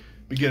 16,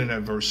 beginning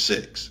at verse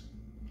 6.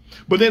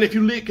 But then if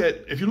you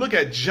look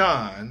at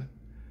John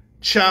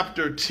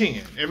chapter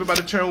 10,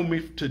 everybody turn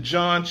with me to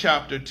John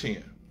chapter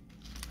 10.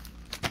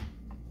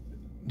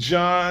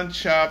 John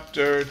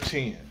chapter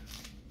 10.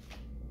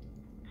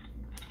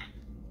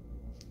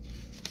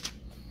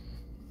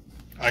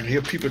 I can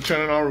hear people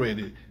turning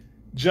already.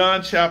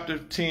 John chapter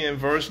 10,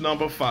 verse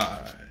number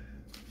 5.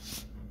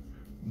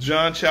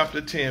 John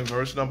chapter 10,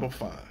 verse number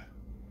 5.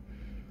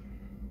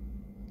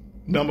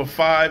 Number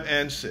 5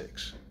 and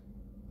 6.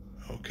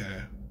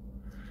 Okay.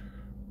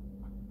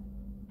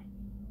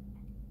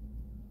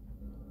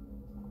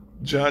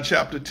 John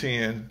chapter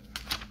 10,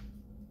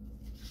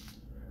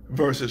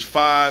 verses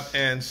 5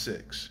 and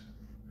 6.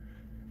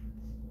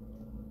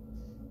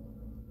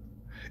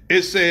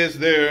 It says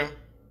there,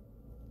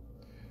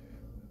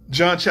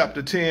 John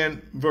chapter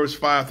 10, verse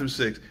 5 through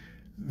 6.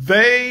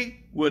 They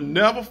will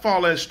never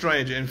follow a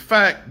stranger. In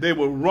fact, they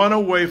will run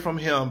away from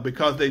him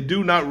because they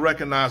do not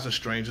recognize a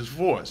stranger's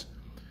voice.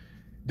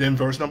 Then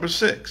verse number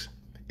 6.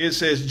 It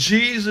says,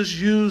 Jesus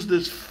used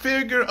this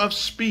figure of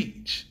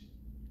speech.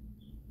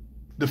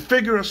 The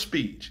figure of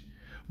speech.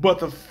 But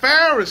the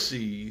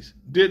Pharisees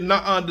did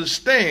not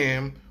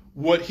understand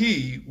what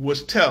he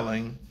was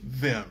telling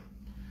them.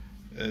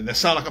 And that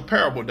sounds like a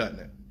parable, doesn't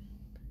it?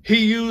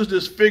 He used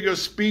this figure of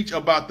speech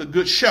about the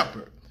good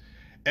shepherd,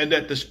 and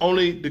that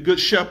only the good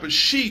shepherd's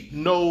sheep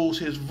knows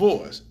his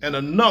voice, and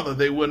another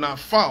they will not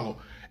follow.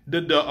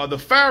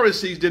 The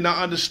Pharisees did not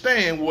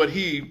understand what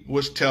he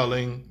was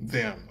telling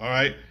them. All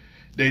right,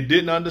 they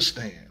didn't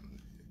understand.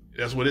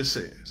 That's what it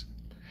says.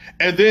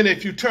 And then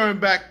if you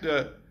turn back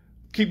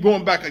keep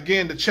going back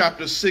again to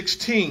chapter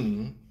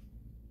 16,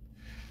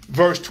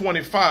 verse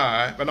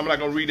 25, and I'm not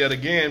going to read that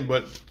again,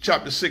 but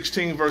chapter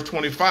 16, verse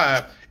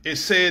 25. It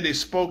said it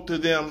spoke to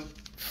them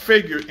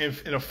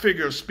in a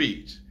figure of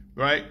speech,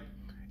 right?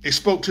 It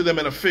spoke to them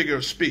in a figure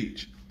of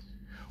speech.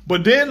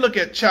 But then look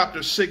at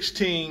chapter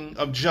 16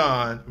 of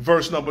John,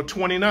 verse number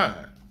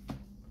 29.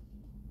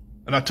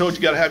 And I told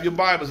you got to have your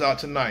Bibles out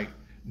tonight.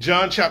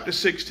 John chapter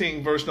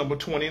 16, verse number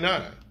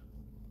 29.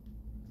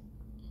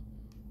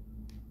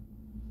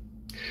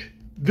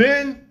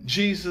 Then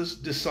Jesus'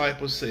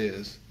 disciple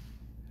says,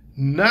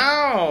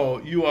 now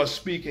you are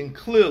speaking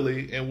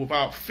clearly and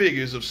without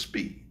figures of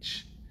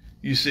speech.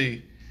 You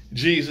see,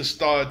 Jesus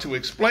started to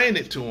explain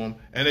it to him,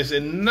 and they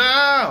said,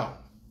 now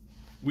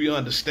we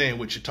understand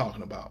what you're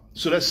talking about.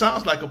 So that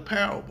sounds like a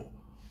parable.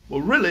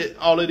 Well, really,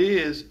 all it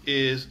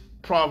is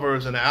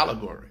Proverbs and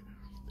allegory.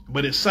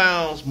 But it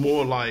sounds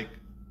more like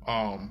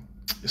a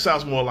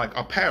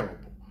parable.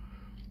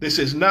 It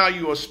says, now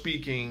you are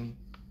speaking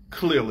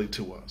clearly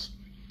to us.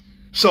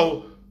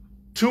 So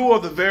two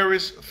of the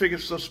various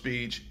figures of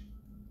speech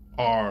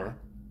are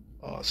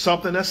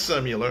something that's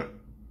similar,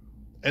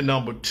 and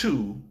number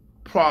two,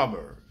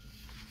 proverb.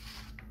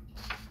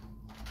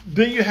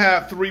 Then you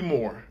have three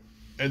more,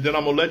 and then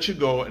I'm going to let you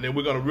go, and then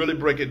we're going to really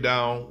break it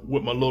down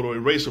with my little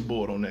eraser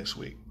board on next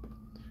week.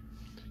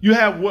 You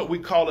have what we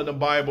call in the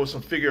Bible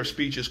some figure of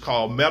speeches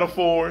called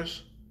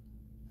metaphors,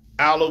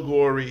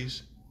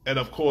 allegories, And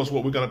of course,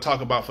 what we're going to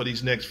talk about for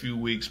these next few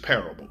weeks,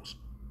 parables.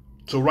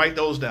 So write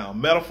those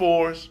down.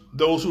 Metaphors,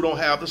 those who don't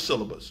have the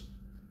syllabus.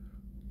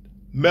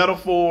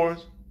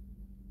 Metaphors,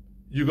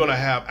 you're going to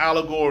have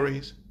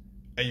allegories,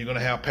 and you're going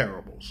to have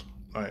parables.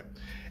 All right.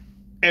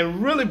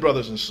 And really,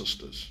 brothers and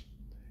sisters,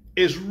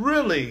 it's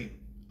really,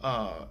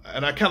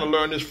 and I kind of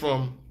learned this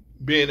from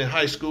being in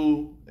high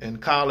school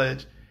and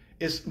college,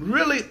 it's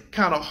really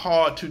kind of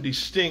hard to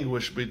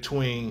distinguish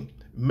between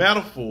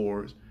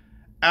metaphors,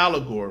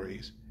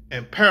 allegories,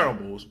 and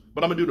parables,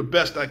 but I'm going to do the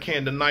best I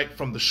can tonight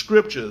from the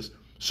scriptures,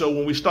 so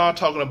when we start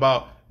talking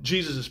about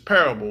Jesus'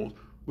 parables,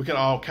 we can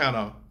all kind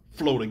of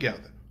flow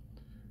together.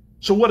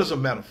 So what is a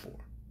metaphor?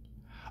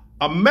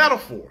 A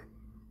metaphor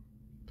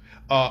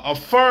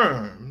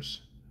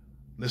affirms,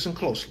 listen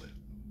closely,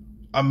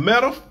 a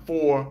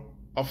metaphor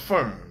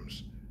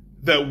affirms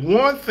that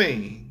one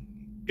thing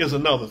is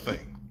another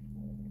thing.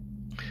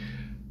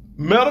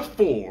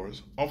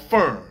 Metaphors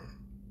affirm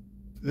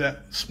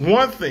that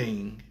one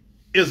thing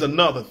is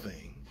another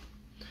thing.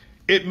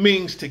 It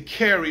means to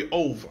carry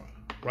over,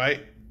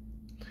 right?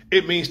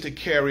 It means to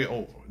carry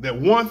over. That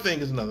one thing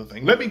is another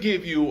thing. Let me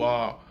give you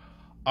a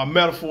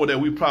metaphor that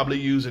we probably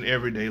use in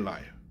everyday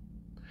life.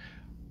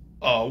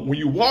 When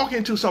you walk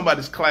into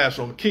somebody's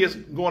classroom, kids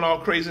going all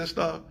crazy and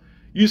stuff,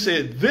 you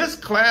said, this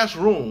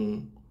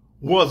classroom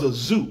was a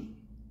zoo.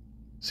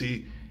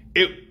 See,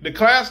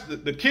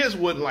 the kids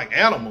wasn't like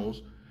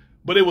animals,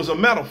 but it was a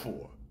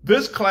metaphor.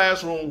 This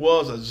classroom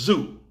was a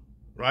zoo,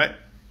 right?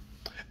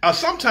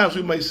 Sometimes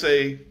we may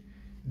say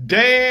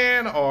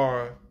Dan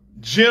or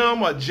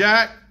Jim or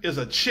Jack is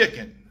a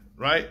chicken,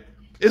 right?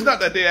 It's not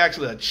that they're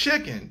actually a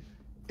chicken.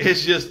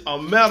 It's just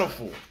a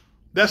metaphor.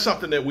 That's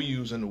something that we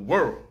use in the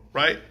world,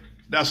 right?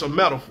 That's a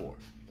metaphor.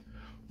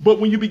 But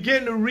when you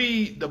begin to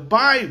read the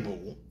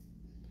Bible,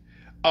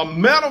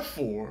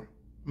 metaphors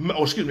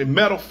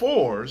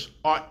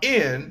are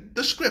in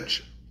the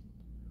scripture.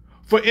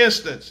 For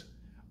instance,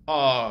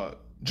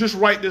 just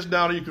write this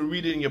down, or you can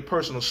read it in your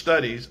personal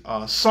studies.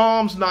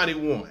 Psalms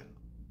 91,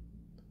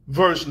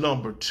 verse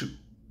number 2,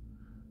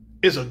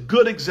 is a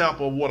good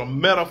example of what a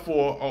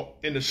metaphor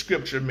in the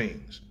scripture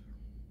means.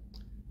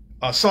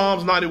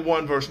 Psalms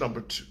 91, verse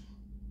number 2.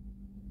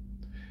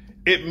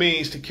 It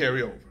means to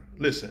carry over.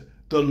 Listen,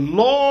 the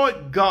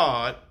Lord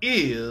God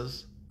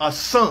is a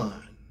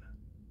sun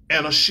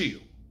and a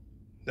shield.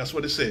 That's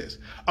what it says.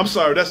 I'm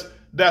sorry,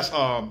 that's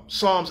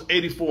Psalms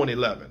 84 and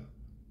 11.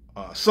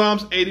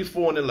 Psalms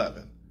 84 and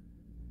 11.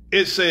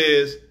 It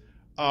says,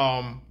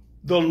 the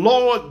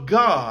Lord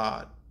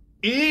God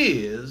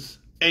is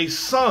a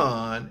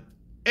sun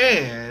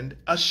and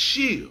a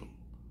shield.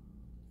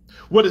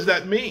 What does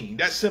that mean?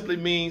 That simply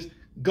means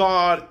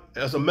God,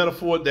 as a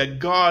metaphor, that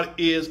God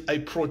is a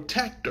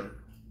protector,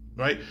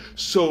 right?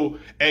 So,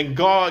 and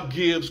God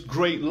gives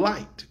great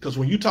light. Because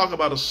when you talk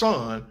about a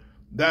sun,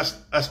 that's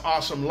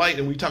awesome light.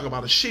 And when you talk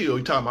about a shield,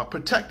 you're talking about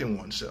protecting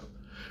oneself.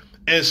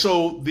 And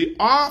so the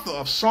author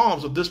of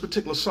Psalms, of this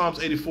particular Psalms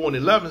 84 and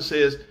 11,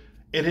 says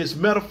in his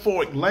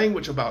metaphoric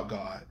language about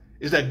God,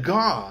 is that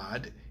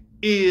God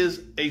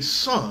is a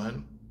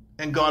sun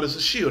and God is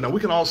a shield. Now, we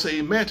can all say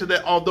amen to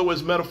that, although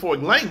it's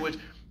metaphoric language,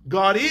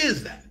 God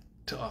is that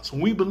to us,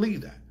 and we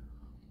believe that.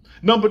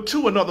 Number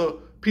two, another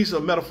piece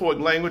of metaphoric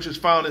language is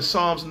found in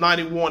Psalms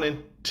 91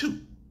 and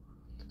 2.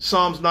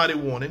 Psalms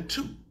 91 and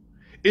 2.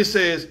 It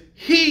says,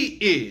 he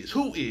is,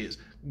 who is?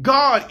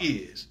 God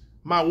is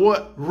my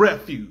what?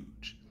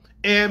 Refuge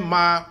and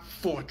my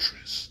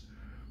fortress.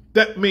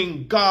 That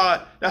means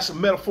God, that's a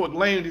metaphoric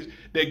language,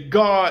 that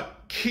God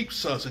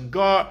keeps us and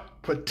God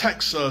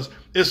protects us.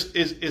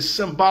 It's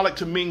symbolic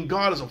to mean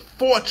God is a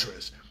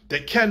fortress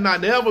that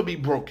cannot ever be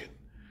broken,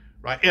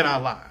 right, in our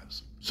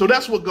lives. So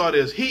that's what God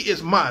is. He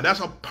is mine. That's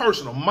a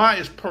personal. Mine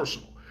is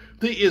personal.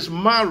 He is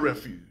my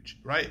refuge,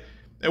 right?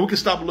 And we can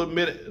stop a little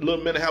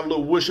minute, have a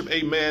little worship,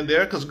 amen,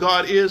 there, because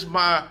God is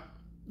my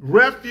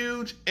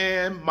refuge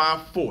and my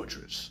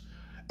fortress.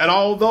 And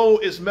although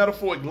it's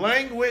metaphoric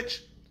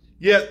language,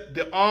 yet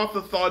the author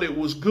thought it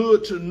was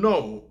good to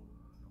know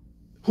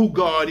who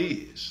God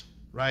is,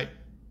 right?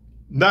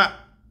 Not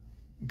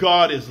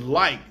God is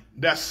like,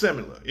 that's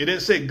similar. It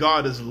didn't say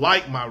God is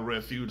like my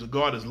refuge or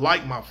God is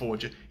like my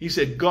fortress. He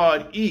said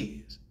God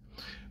is.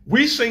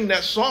 We sing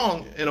that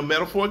song in a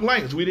metaphoric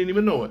language. We didn't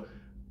even know it.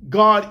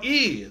 God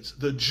is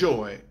the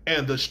joy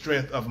and the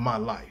strength of my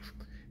life.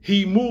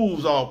 He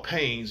moves all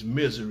pains,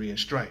 misery, and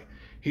strife.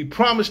 He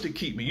promised to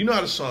keep me. You know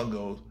how the song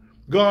goes.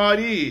 God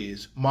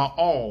is my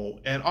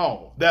all and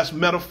all. That's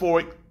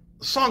metaphoric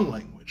song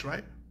language,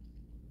 right?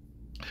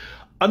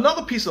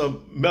 Another piece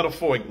of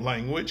metaphoric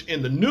language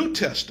in the New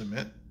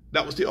Testament,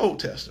 that was the Old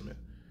Testament.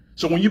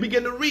 So when you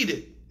begin to read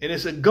it, and it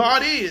said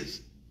God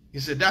is, he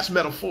said that's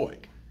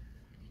metaphoric.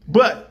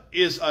 But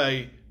it's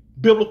a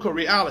biblical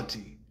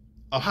reality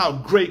of how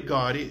great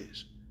God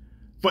is.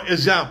 For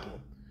example,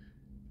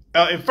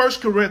 in 1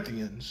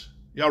 Corinthians,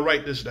 y'all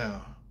write this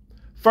down.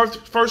 1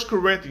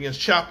 Corinthians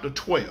chapter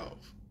 12,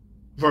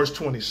 verse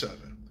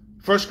 27.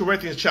 1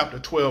 Corinthians chapter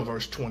 12,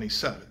 verse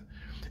 27.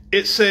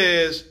 It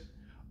says,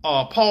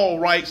 Paul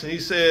writes and he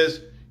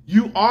says,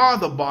 You are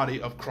the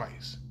body of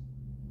Christ.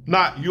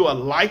 Not you are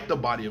like the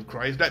body of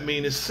Christ. That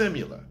means it's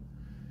similar.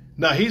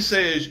 Now he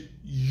says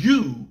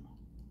you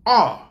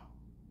are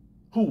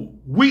who?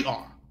 We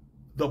are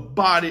the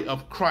body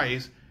of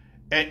Christ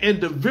and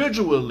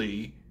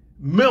individually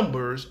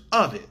members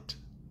of it,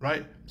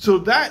 right? So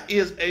that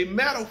is a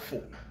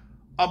metaphor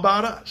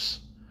about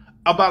us,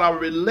 about our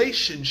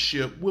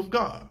relationship with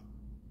God.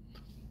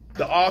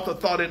 The author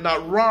thought it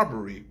not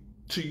robbery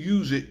to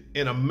use it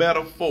in a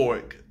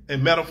metaphoric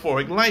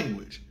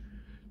language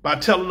by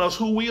telling us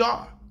who we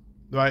are,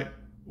 right?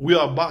 We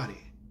are body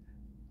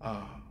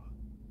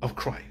of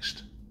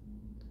Christ.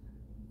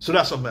 So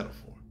that's a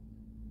metaphor.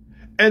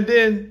 And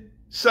then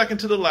second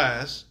to the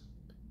last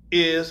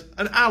is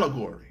an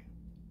allegory.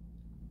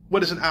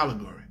 What is an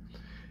allegory?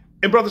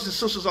 And brothers and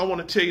sisters, I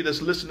want to tell you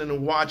that's listening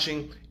and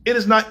watching, it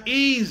is not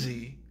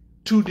easy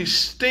to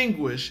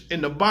distinguish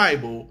in the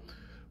Bible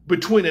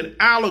between an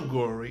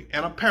allegory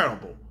and a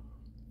parable.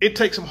 It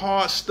takes some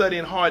hard study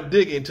and hard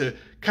digging to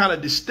kind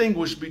of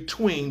distinguish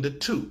between the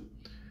two.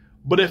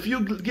 But if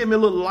you give me a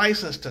little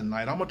license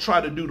tonight, I'm going to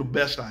try to do the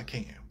best I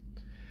can.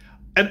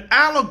 An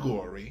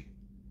allegory,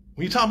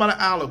 when you talk about an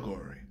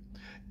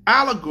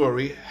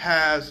allegory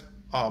has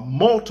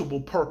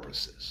multiple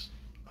purposes,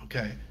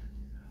 okay?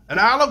 An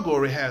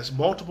allegory has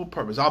multiple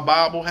purposes. Our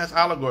Bible has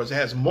allegories. It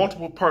has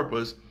multiple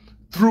purpose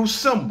through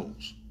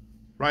symbols,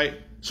 right?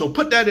 So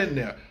put that in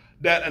there,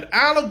 that an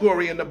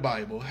allegory in the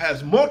Bible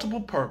has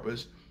multiple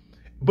purpose,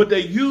 but they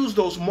use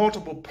those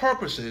multiple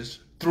purposes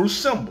through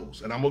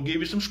symbols. And I'm going to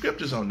give you some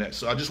scriptures on that.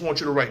 So I just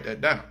want you to write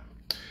that down.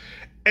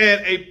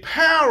 And a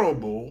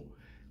parable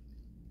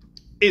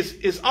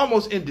is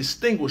almost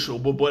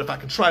indistinguishable, but if I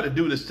can try to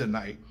do this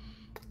tonight,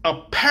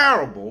 a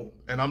parable,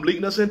 and I'm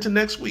leading us into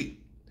next week,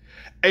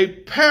 a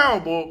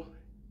parable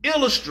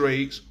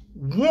illustrates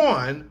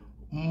one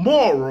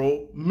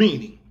moral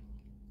meaning.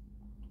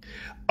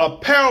 A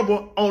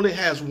parable only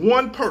has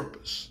one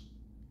purpose,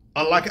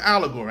 unlike an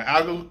allegory.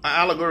 An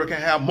allegory can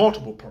have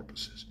multiple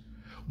purposes,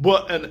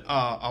 but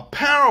a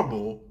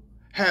parable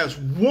has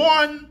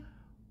one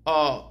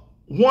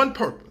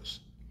purpose,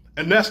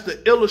 and that's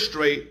to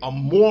illustrate a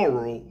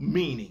moral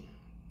meaning.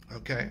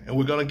 Okay, and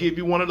we're going to give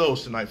you one of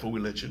those tonight before we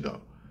let you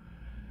go.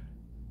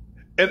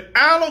 An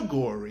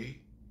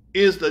allegory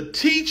is the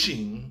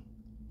teaching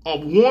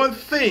of one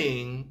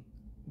thing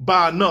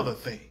by another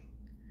thing.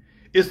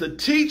 It's the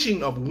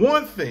teaching of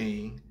one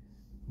thing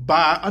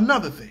by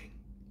another thing.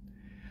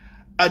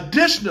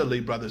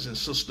 Additionally, brothers and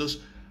sisters,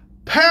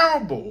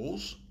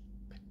 parables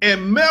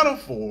and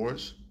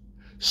metaphors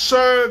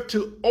serve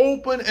to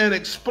open and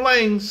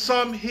explain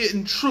some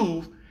hidden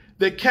truth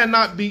that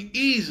cannot be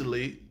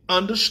easily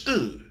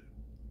understood.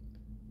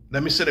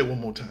 Let me say that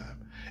one more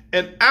time.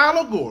 An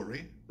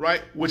allegory,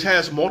 right, which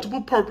has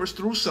multiple purpose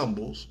through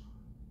symbols,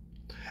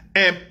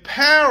 and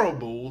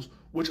parables,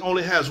 which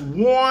only has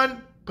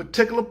one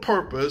particular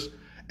purpose,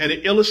 and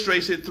it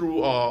illustrates it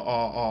through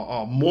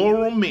a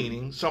moral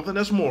meaning, something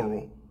that's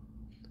moral.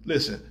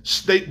 Listen,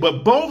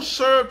 but both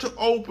serve to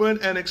open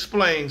and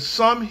explain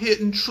some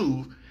hidden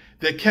truth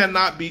that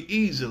cannot be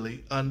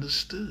easily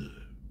understood.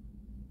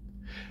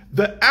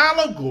 The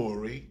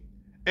allegory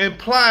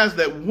implies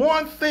that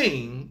one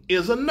thing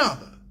is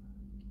another.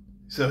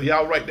 So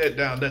y'all write that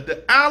down, that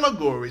the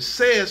allegory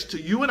says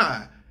to you and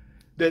I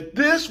that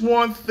this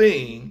one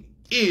thing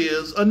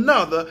is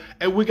another,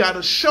 and we got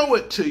to show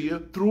it to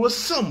you through a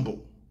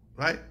symbol,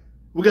 right?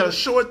 We got to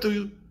show it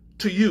to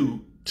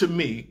you, to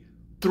me,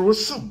 through a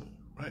symbol,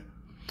 right?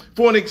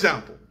 For an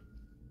example,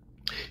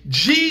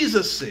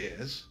 Jesus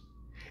says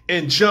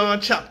in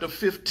John chapter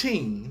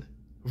 15,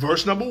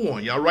 verse number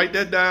 1, y'all write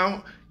that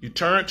down. You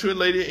turn to it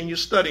later in your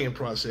studying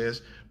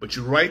process, but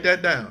you write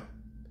that down.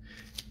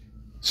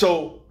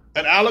 So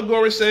an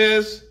allegory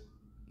says,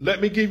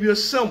 let me give you a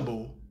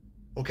symbol,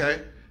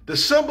 okay? The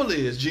symbol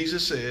is,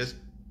 Jesus says,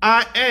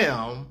 I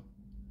am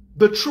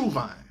the true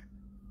vine.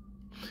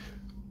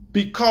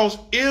 Because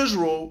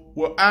Israel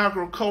were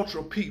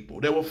agricultural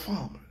people, they were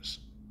farmers.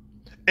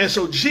 And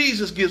so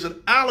Jesus gives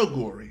an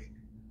allegory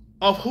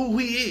of who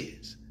he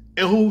is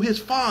and who his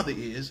father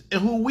is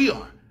and who we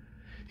are.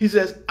 He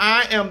says,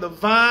 I am the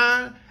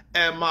vine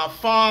and my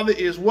father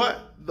is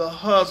what? The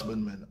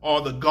husbandman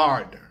or the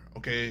gardener.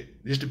 Okay,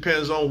 this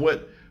depends on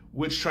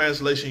which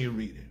translation you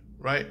read it,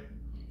 right?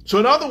 So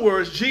in other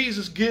words,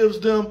 Jesus gives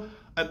them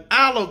an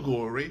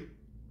allegory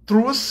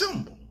through a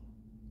symbol.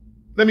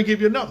 Let me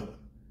give you another one.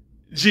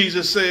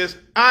 Jesus says,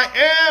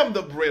 I am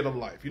the bread of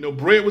life. You know,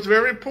 bread was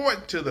very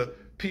important to the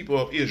people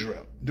of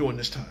Israel during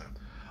this time.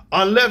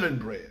 Unleavened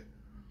bread.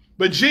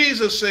 But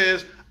Jesus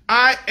says,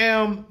 I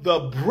am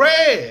the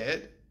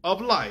bread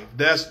of life.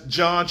 That's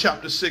John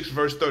chapter 6,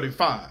 verse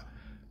 35,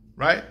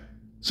 right?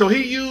 So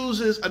he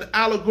uses an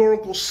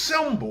allegorical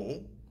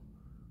symbol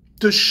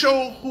to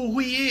show who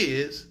he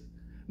is,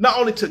 not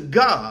only to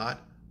God,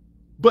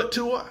 but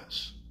to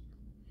us.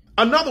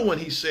 Another one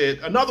he said,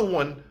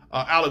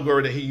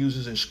 allegory that he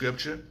uses in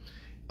scripture,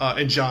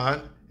 in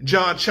John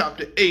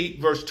chapter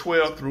 8, verse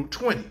 12 through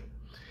 20.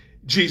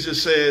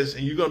 Jesus says,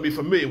 and you're going to be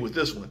familiar with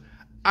this one,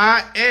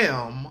 I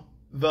am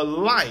the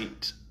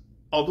light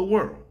of the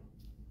world.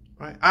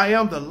 Right? I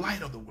am the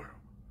light of the world.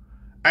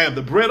 I am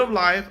the bread of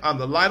life. I'm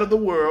the light of the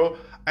world.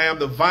 I am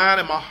the vine,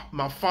 and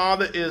my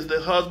Father is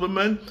the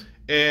husbandman.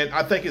 And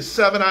I think it's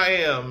 7 I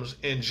ams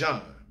in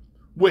John,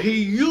 where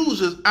he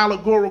uses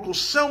allegorical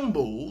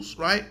symbols,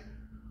 right?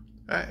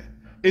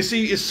 And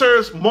see, it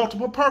serves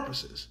multiple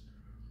purposes,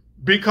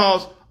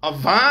 because a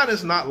vine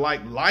is not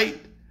like light.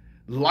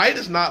 Light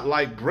is not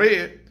like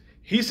bread.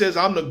 He says,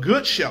 I'm the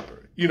good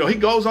shepherd. You know, he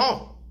goes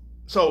on.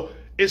 So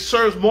it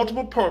serves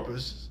multiple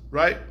purposes,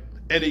 right?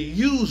 And it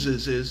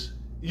uses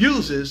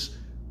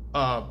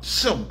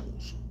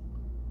symbols.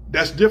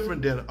 That's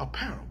different than a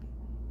parable.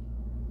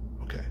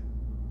 Okay.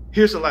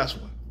 Here's the last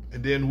one.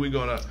 And then we're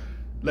going to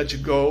let you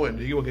go, and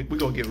we're going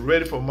to get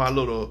ready for my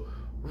little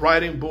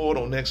writing board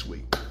on next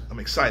week. I'm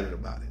excited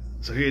about it.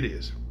 So here it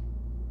is.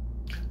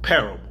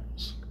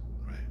 Parables.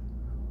 Right?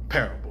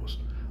 Parables.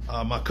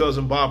 My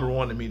cousin Barbara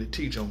wanted me to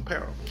teach on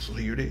parables, so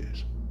here it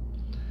is.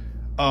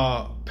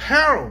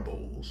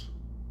 Parables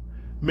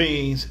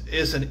means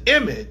it's an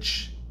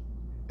image.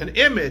 An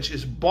image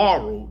is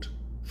borrowed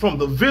from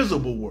the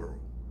visible world,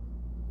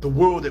 the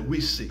world that we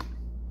see,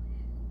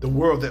 the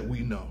world that we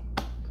know,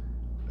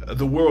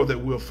 the world that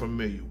we're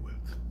familiar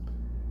with.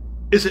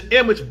 It's an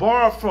image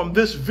borrowed from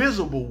this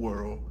visible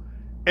world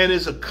and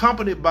is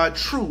accompanied by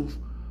truth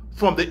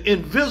from the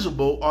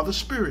invisible or the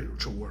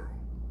spiritual world.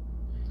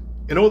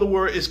 In other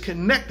words, it's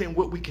connecting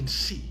what we can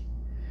see,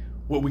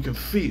 what we can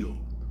feel,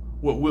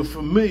 what we're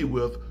familiar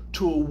with,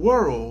 to a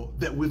world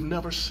that we've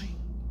never seen,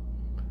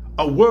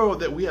 a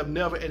world that we have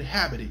never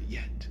inhabited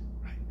yet,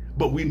 right?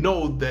 But we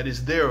know that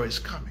it's there, it's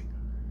coming.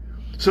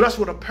 So that's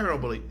what a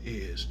parable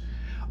is.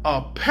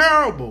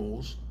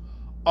 Parables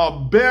are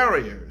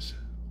barriers.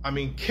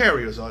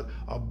 Carriers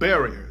are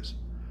barriers.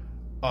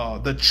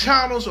 The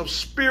channels of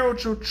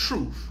spiritual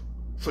truth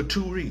for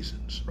two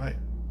reasons, right?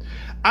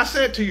 I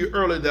said to you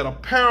earlier that a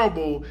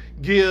parable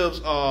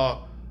gives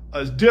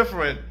is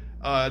different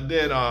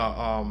than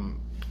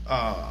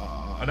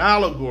an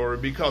allegory,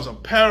 because a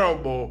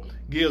parable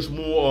gives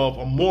more of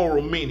a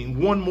moral meaning,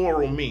 one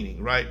moral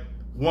meaning, right?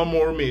 One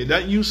moral meaning. It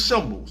doesn't use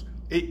symbols.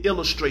 It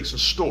illustrates a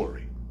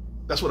story.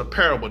 That's what a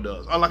parable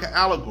does. Unlike an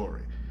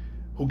allegory,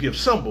 who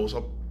gives symbols,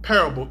 a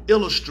parable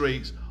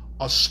illustrates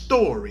a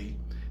story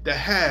that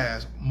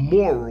has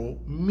moral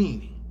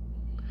meaning,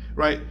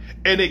 right?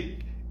 And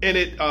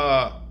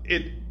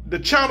the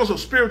channels of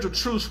spiritual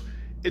truth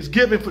is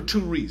given for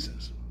two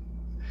reasons.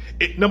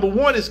 Number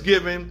one is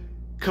given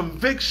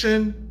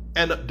conviction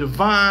and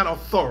divine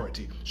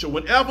authority. So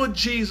whenever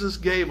Jesus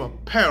gave a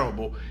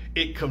parable,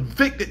 it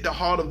convicted the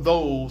heart of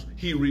those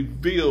he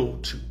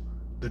revealed to,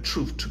 the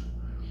truth to.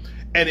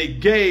 And it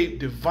gave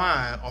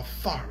divine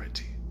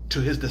authority to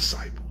his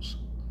disciples.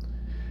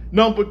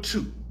 Number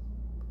two,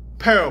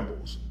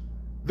 parables.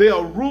 They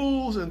are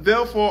rules and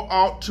therefore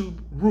ought to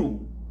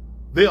rule.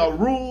 They are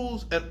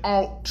rules and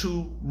ought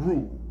to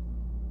rule.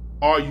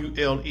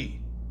 R-U-L-E,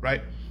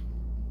 right?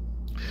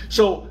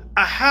 So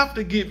I have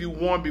to give you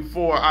one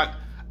before I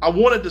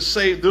wanted to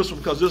save this one,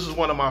 because this is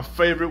one of my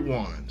favorite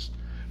ones.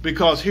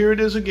 Because here it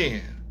is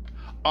again.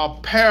 A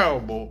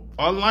parable,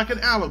 unlike an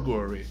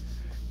allegory,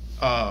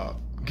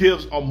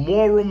 gives a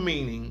moral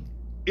meaning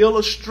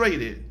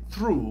illustrated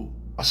through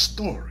a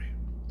story.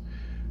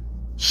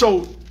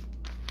 So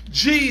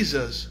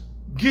Jesus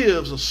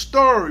gives a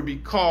story,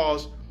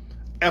 because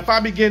if I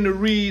begin to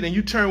read, and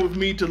you turn with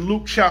me to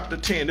Luke chapter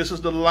 10, this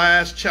is the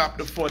last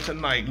chapter for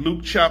tonight,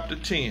 Luke chapter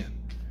 10.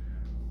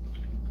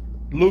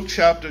 Luke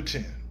chapter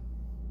 10.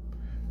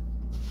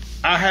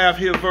 I have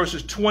here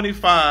verses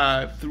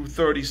 25 through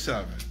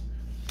 37.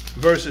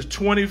 Verses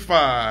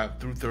 25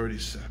 through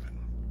 37.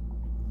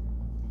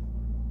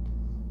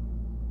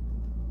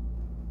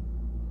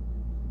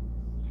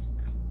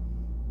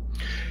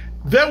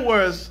 There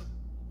was,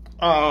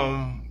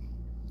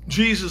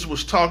 Jesus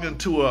was talking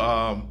to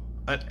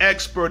an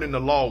expert in the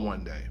law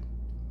one day,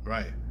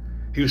 right?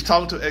 He was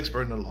talking to an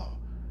expert in the law.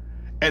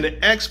 And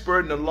the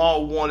expert in the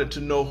law wanted to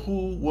know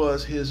who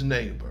was his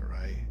neighbor,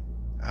 right?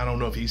 I don't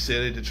know if he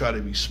said it to try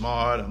to be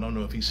smart. I don't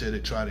know if he said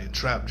it to try to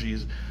entrap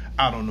Jesus.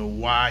 I don't know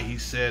why he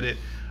said it.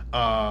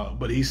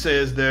 But he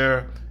says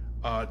there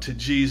to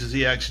Jesus,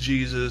 he asks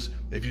Jesus,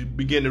 if you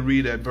begin to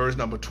read at verse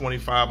number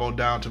 25 on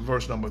down to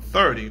verse number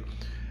 30,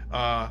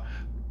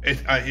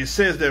 it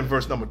says there in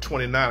verse number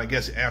 29, I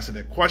guess it answered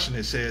that question.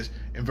 It says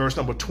in verse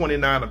number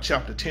 29 of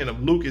chapter 10 of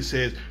Luke, it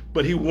says,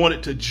 but he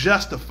wanted to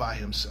justify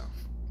himself,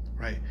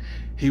 right?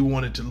 He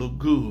wanted to look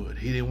good.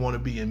 He didn't want to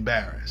be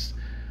embarrassed.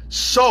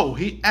 So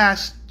he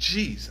asked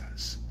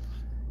Jesus,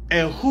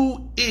 and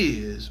who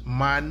is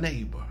my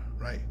neighbor,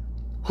 right?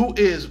 Who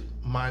is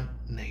my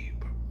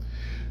neighbor?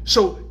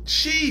 So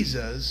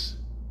Jesus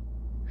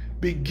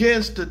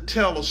begins to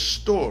tell a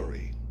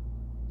story,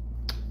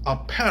 a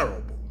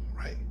parable,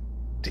 right?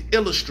 To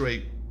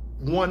illustrate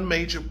one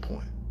major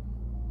point.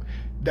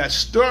 That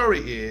story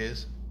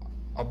is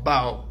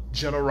about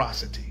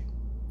generosity.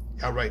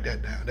 Y'all write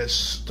that down. That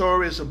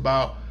story is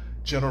about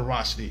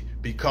generosity,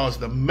 because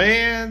the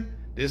man,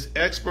 this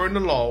expert in the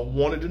law,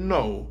 wanted to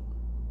know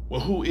well,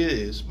 who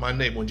is my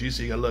neighbor? When Jesus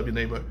said, I love your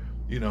neighbor,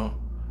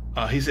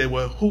 he said,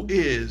 well, who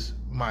is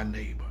my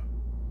neighbor?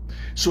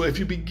 So if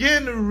you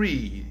begin to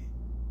read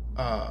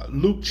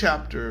Luke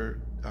chapter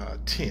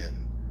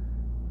 10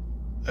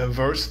 and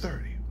verse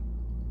 30,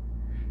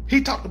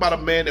 he talked about a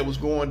man that was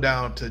going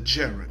down to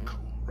Jericho,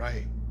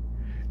 right?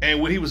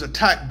 And when he was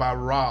attacked by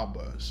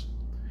robbers,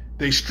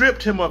 they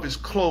stripped him of his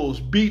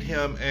clothes, beat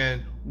him,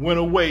 and went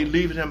away,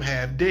 leaving him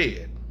half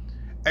dead.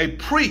 A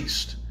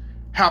priest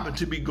happened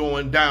to be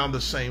going down the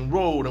same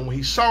road, and when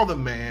he saw the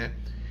man,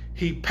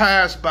 he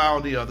passed by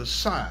on the other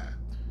side.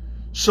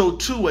 So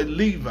too a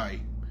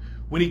Levite,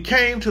 when he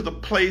came to the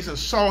place and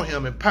saw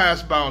him, and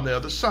passed by on the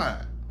other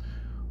side.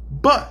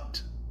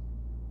 But,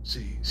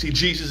 see,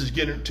 Jesus is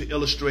getting to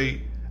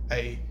illustrate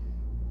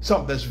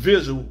something that's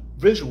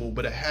visual,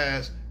 but it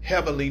has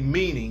heavenly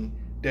meaning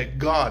that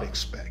God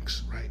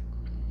expects, right?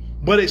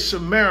 But a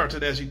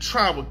Samaritan, as he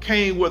traveled,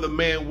 came where the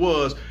man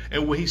was,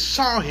 and when he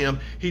saw him,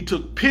 he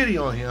took pity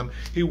on him.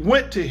 He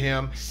went to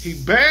him, he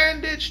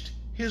bandaged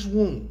his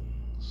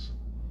wounds,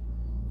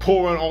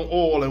 pouring on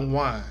oil and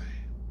wine.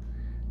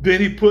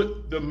 Then he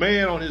put the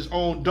man on his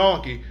own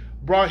donkey,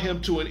 brought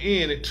him to an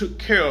inn, and took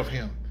care of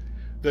him.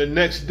 The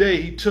next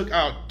day he took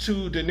out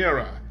 2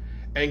 denarii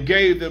and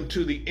gave them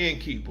to the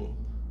innkeeper.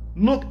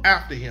 Look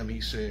after him, he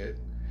said,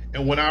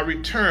 and when I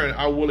return,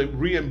 I will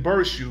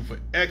reimburse you for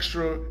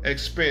extra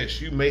expense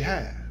you may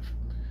have.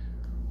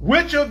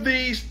 Which of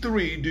these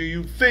 3 do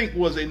you think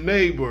was a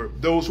neighbor?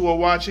 Those who are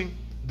watching,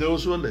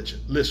 those who are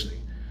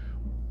listening.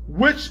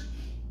 Which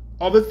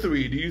of the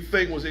 3 do you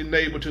think was a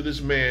neighbor to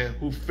this man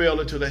who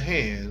fell into the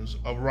hands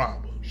of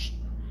robbers?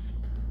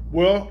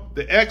 Well,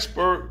 the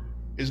expert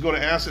is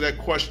going to answer that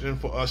question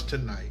for us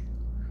tonight.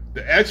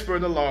 The expert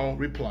in the law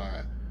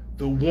replied,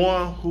 the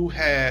one who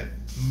had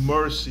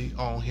mercy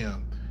on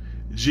him.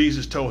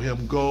 Jesus told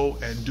him, go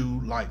and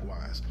do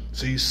likewise.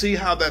 So you see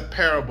how that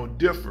parable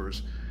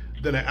differs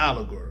than an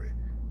allegory,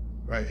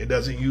 right? It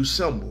doesn't use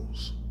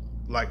symbols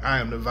like I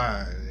am the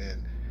vine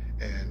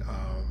and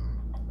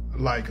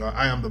like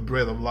I am the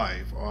bread of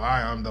life, or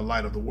I am the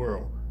light of the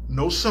world.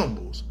 No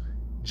symbols,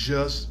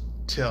 just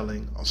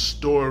telling a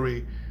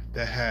story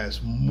that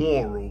has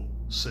moral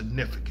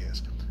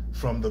significance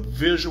from the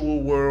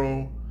visual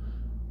world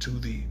to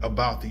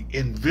about the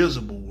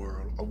invisible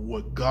world of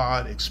what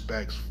God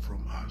expects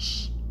from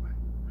us.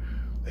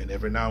 And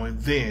every now and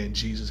then,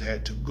 Jesus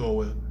had to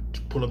go and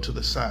to pull them to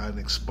the side and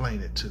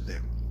explain it to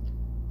them.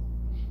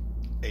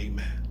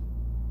 Amen.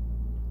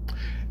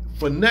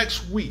 For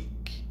next week,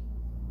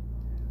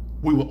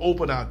 we will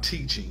open our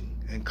teaching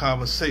and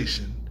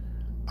conversation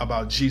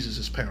about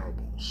Jesus'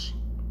 parables.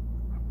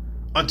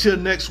 Until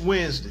next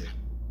Wednesday,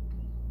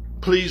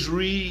 please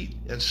read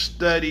and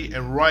study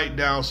and write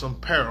down some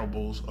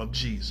parables of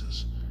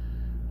Jesus.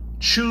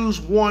 Choose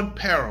one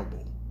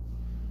parable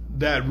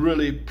that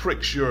really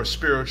pricks your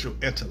spiritual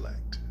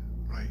intellect,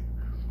 right?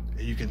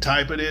 And you can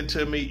type it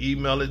into me,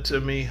 email it to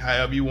me,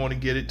 however you want to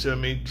get it to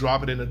me,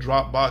 drop it in the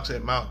Dropbox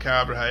at Mount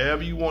Calvary,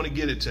 however you want to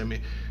get it to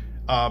me,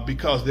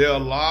 because there are a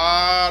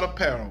lot of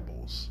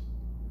parables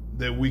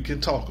that we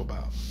can talk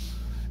about.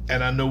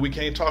 And I know we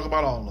can't talk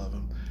about all of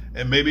them.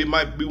 And maybe it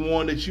might be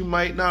one that you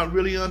might not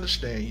really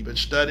understand. You've been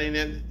studying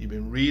it, you've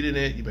been reading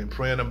it, you've been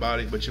praying about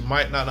it, but you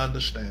might not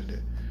understand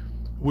it.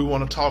 We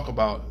want to talk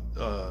about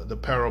the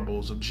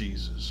parables of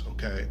Jesus,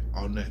 okay,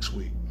 on next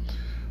week.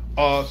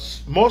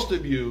 Most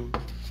of you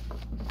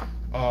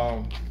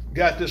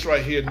got this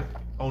right here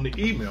on the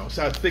email.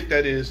 So I think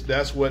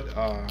that's what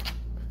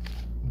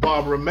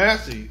Barbara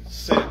Massey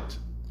sent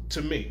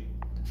to me.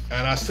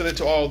 And I sent it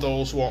to all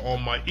those who are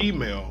on my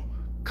email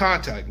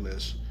contact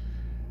list.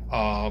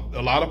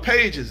 A lot of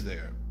pages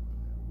there.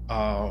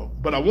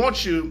 But I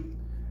want you,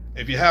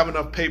 if you have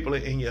enough paper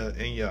in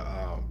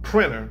your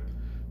printer,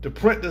 to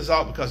print this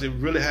out, because it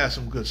really has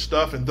some good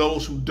stuff. And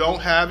those who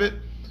don't have it,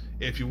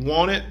 if you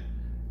want it,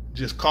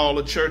 just call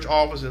the church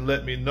office and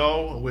let me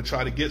know, and we'll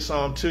try to get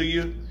some to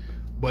you.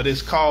 But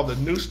it's called the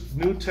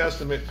New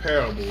Testament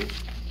Parables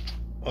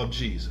of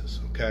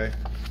Jesus, okay?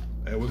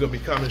 And we're going to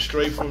be coming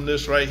straight from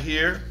this right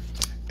here.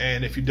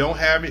 And if you don't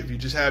have it, if you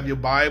just have your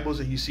Bibles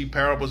and you see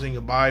parables in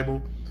your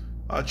Bible,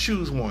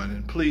 choose one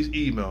and please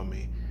email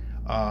me.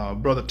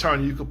 Brother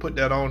Turner, you can put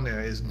that on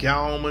there. It's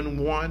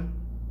Galman1,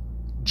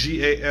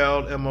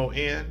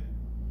 Galmon,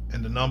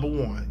 and the number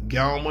 1,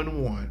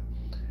 Galman1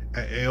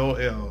 at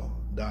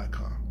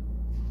AOL.com.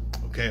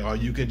 Okay, or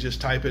you can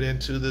just type it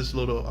into this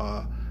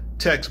little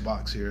text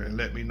box here and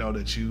let me know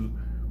that you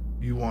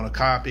want a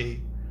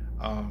copy,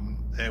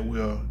 and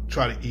we'll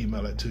try to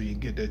email it to you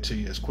and get that to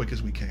you as quick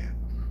as we can.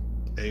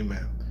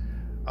 Amen.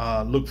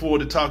 Look forward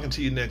to talking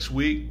to you next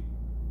week.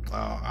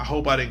 I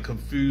hope I didn't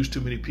confuse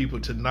too many people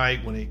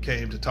tonight when it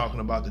came to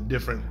talking about the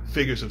different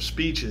figures of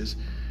speeches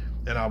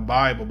in our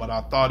Bible, but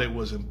I thought it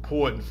was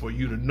important for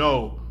you to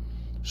know,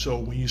 so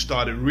when you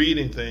started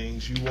reading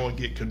things, you won't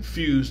get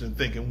confused and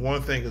thinking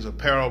one thing is a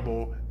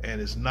parable and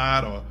it's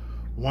not, or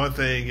one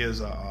thing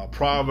is a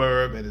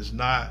proverb and it's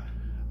not.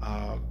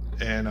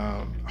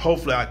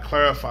 Hopefully I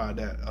clarified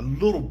that a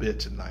little bit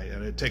tonight,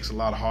 and it takes a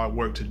lot of hard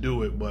work to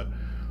do it, but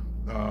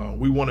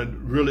we want to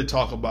really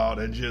talk about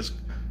and just,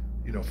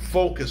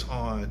 focus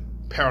on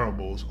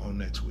parables on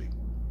next week.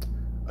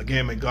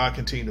 Again, may God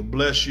continue to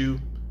bless you.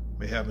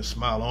 May heaven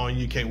smile on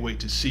you. Can't wait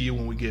to see you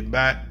when we get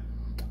back.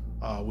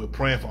 We're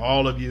praying for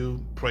all of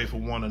you. Pray for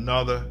one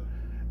another.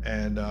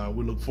 And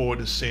we look forward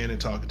to seeing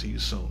and talking to you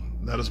soon.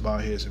 Let us bow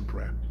our heads in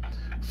prayer.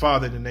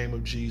 Father, in the name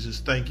of Jesus,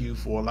 thank you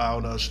for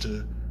allowing us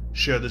to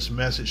share this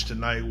message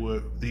tonight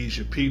with these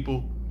your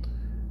people.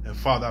 And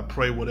Father, I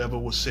pray whatever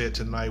was said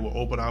tonight will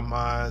open our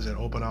minds and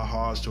open our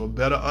hearts to a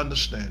better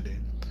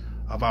understanding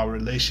of our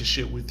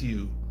relationship with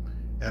you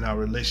and our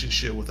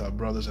relationship with our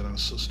brothers and our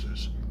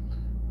sisters.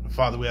 And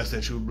Father, we ask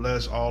that you would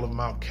bless all of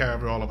Mount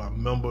Calvary, all of our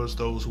members,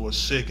 those who are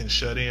sick and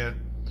shut in,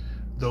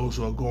 those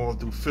who are going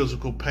through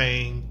physical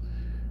pain.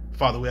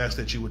 Father, we ask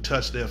that you would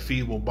touch their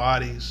feeble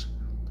bodies.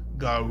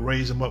 God,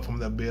 raise them up from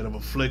their bed of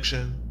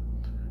affliction.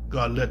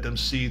 God, let them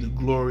see the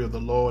glory of the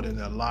Lord in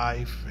their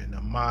life, in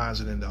their minds,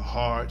 and in their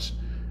hearts,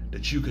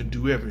 that you can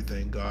do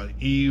everything, God,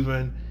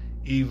 even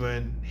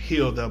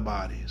heal their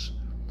bodies.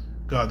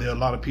 God, there are a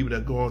lot of people that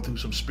are going through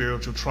some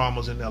spiritual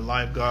traumas in their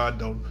life, God,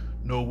 don't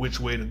know which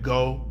way to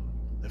go.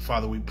 And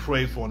Father, we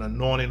pray for an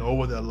anointing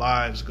over their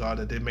lives, God,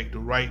 that they make the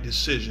right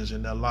decisions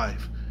in their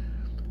life.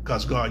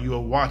 Because, God, you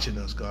are watching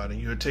us, God,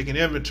 and you're taking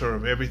inventory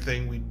of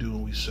everything we do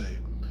and we say.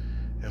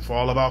 And for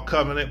all of our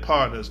covenant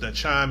partners that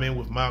chime in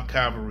with Mount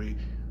Calvary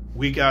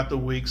week after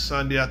week,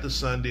 Sunday after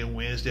Sunday, and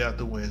Wednesday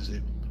after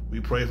Wednesday, we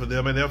pray for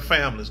them and their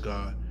families,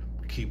 God.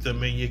 Keep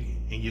them in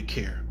your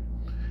care.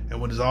 And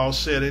when it's all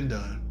said and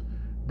done,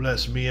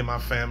 bless me and my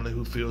family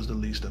who feels the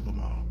least of them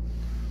all.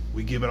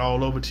 We give it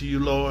all over to you,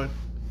 Lord.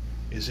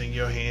 It's in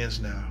your hands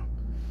now.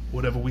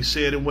 Whatever we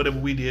said and whatever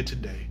we did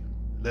today,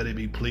 let it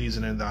be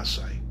pleasing in thy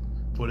sight.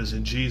 For it is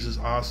in Jesus'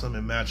 awesome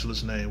and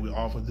matchless name we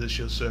offer this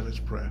your servant's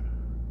prayer.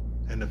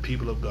 And the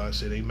people of God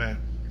said amen.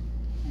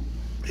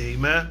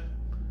 Amen.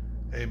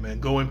 Amen.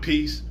 Go in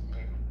peace.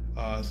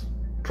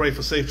 Pray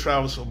for safe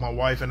travels for my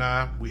wife and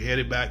I. We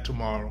headed back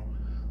tomorrow.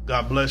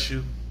 God bless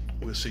you.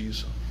 We'll see you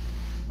soon.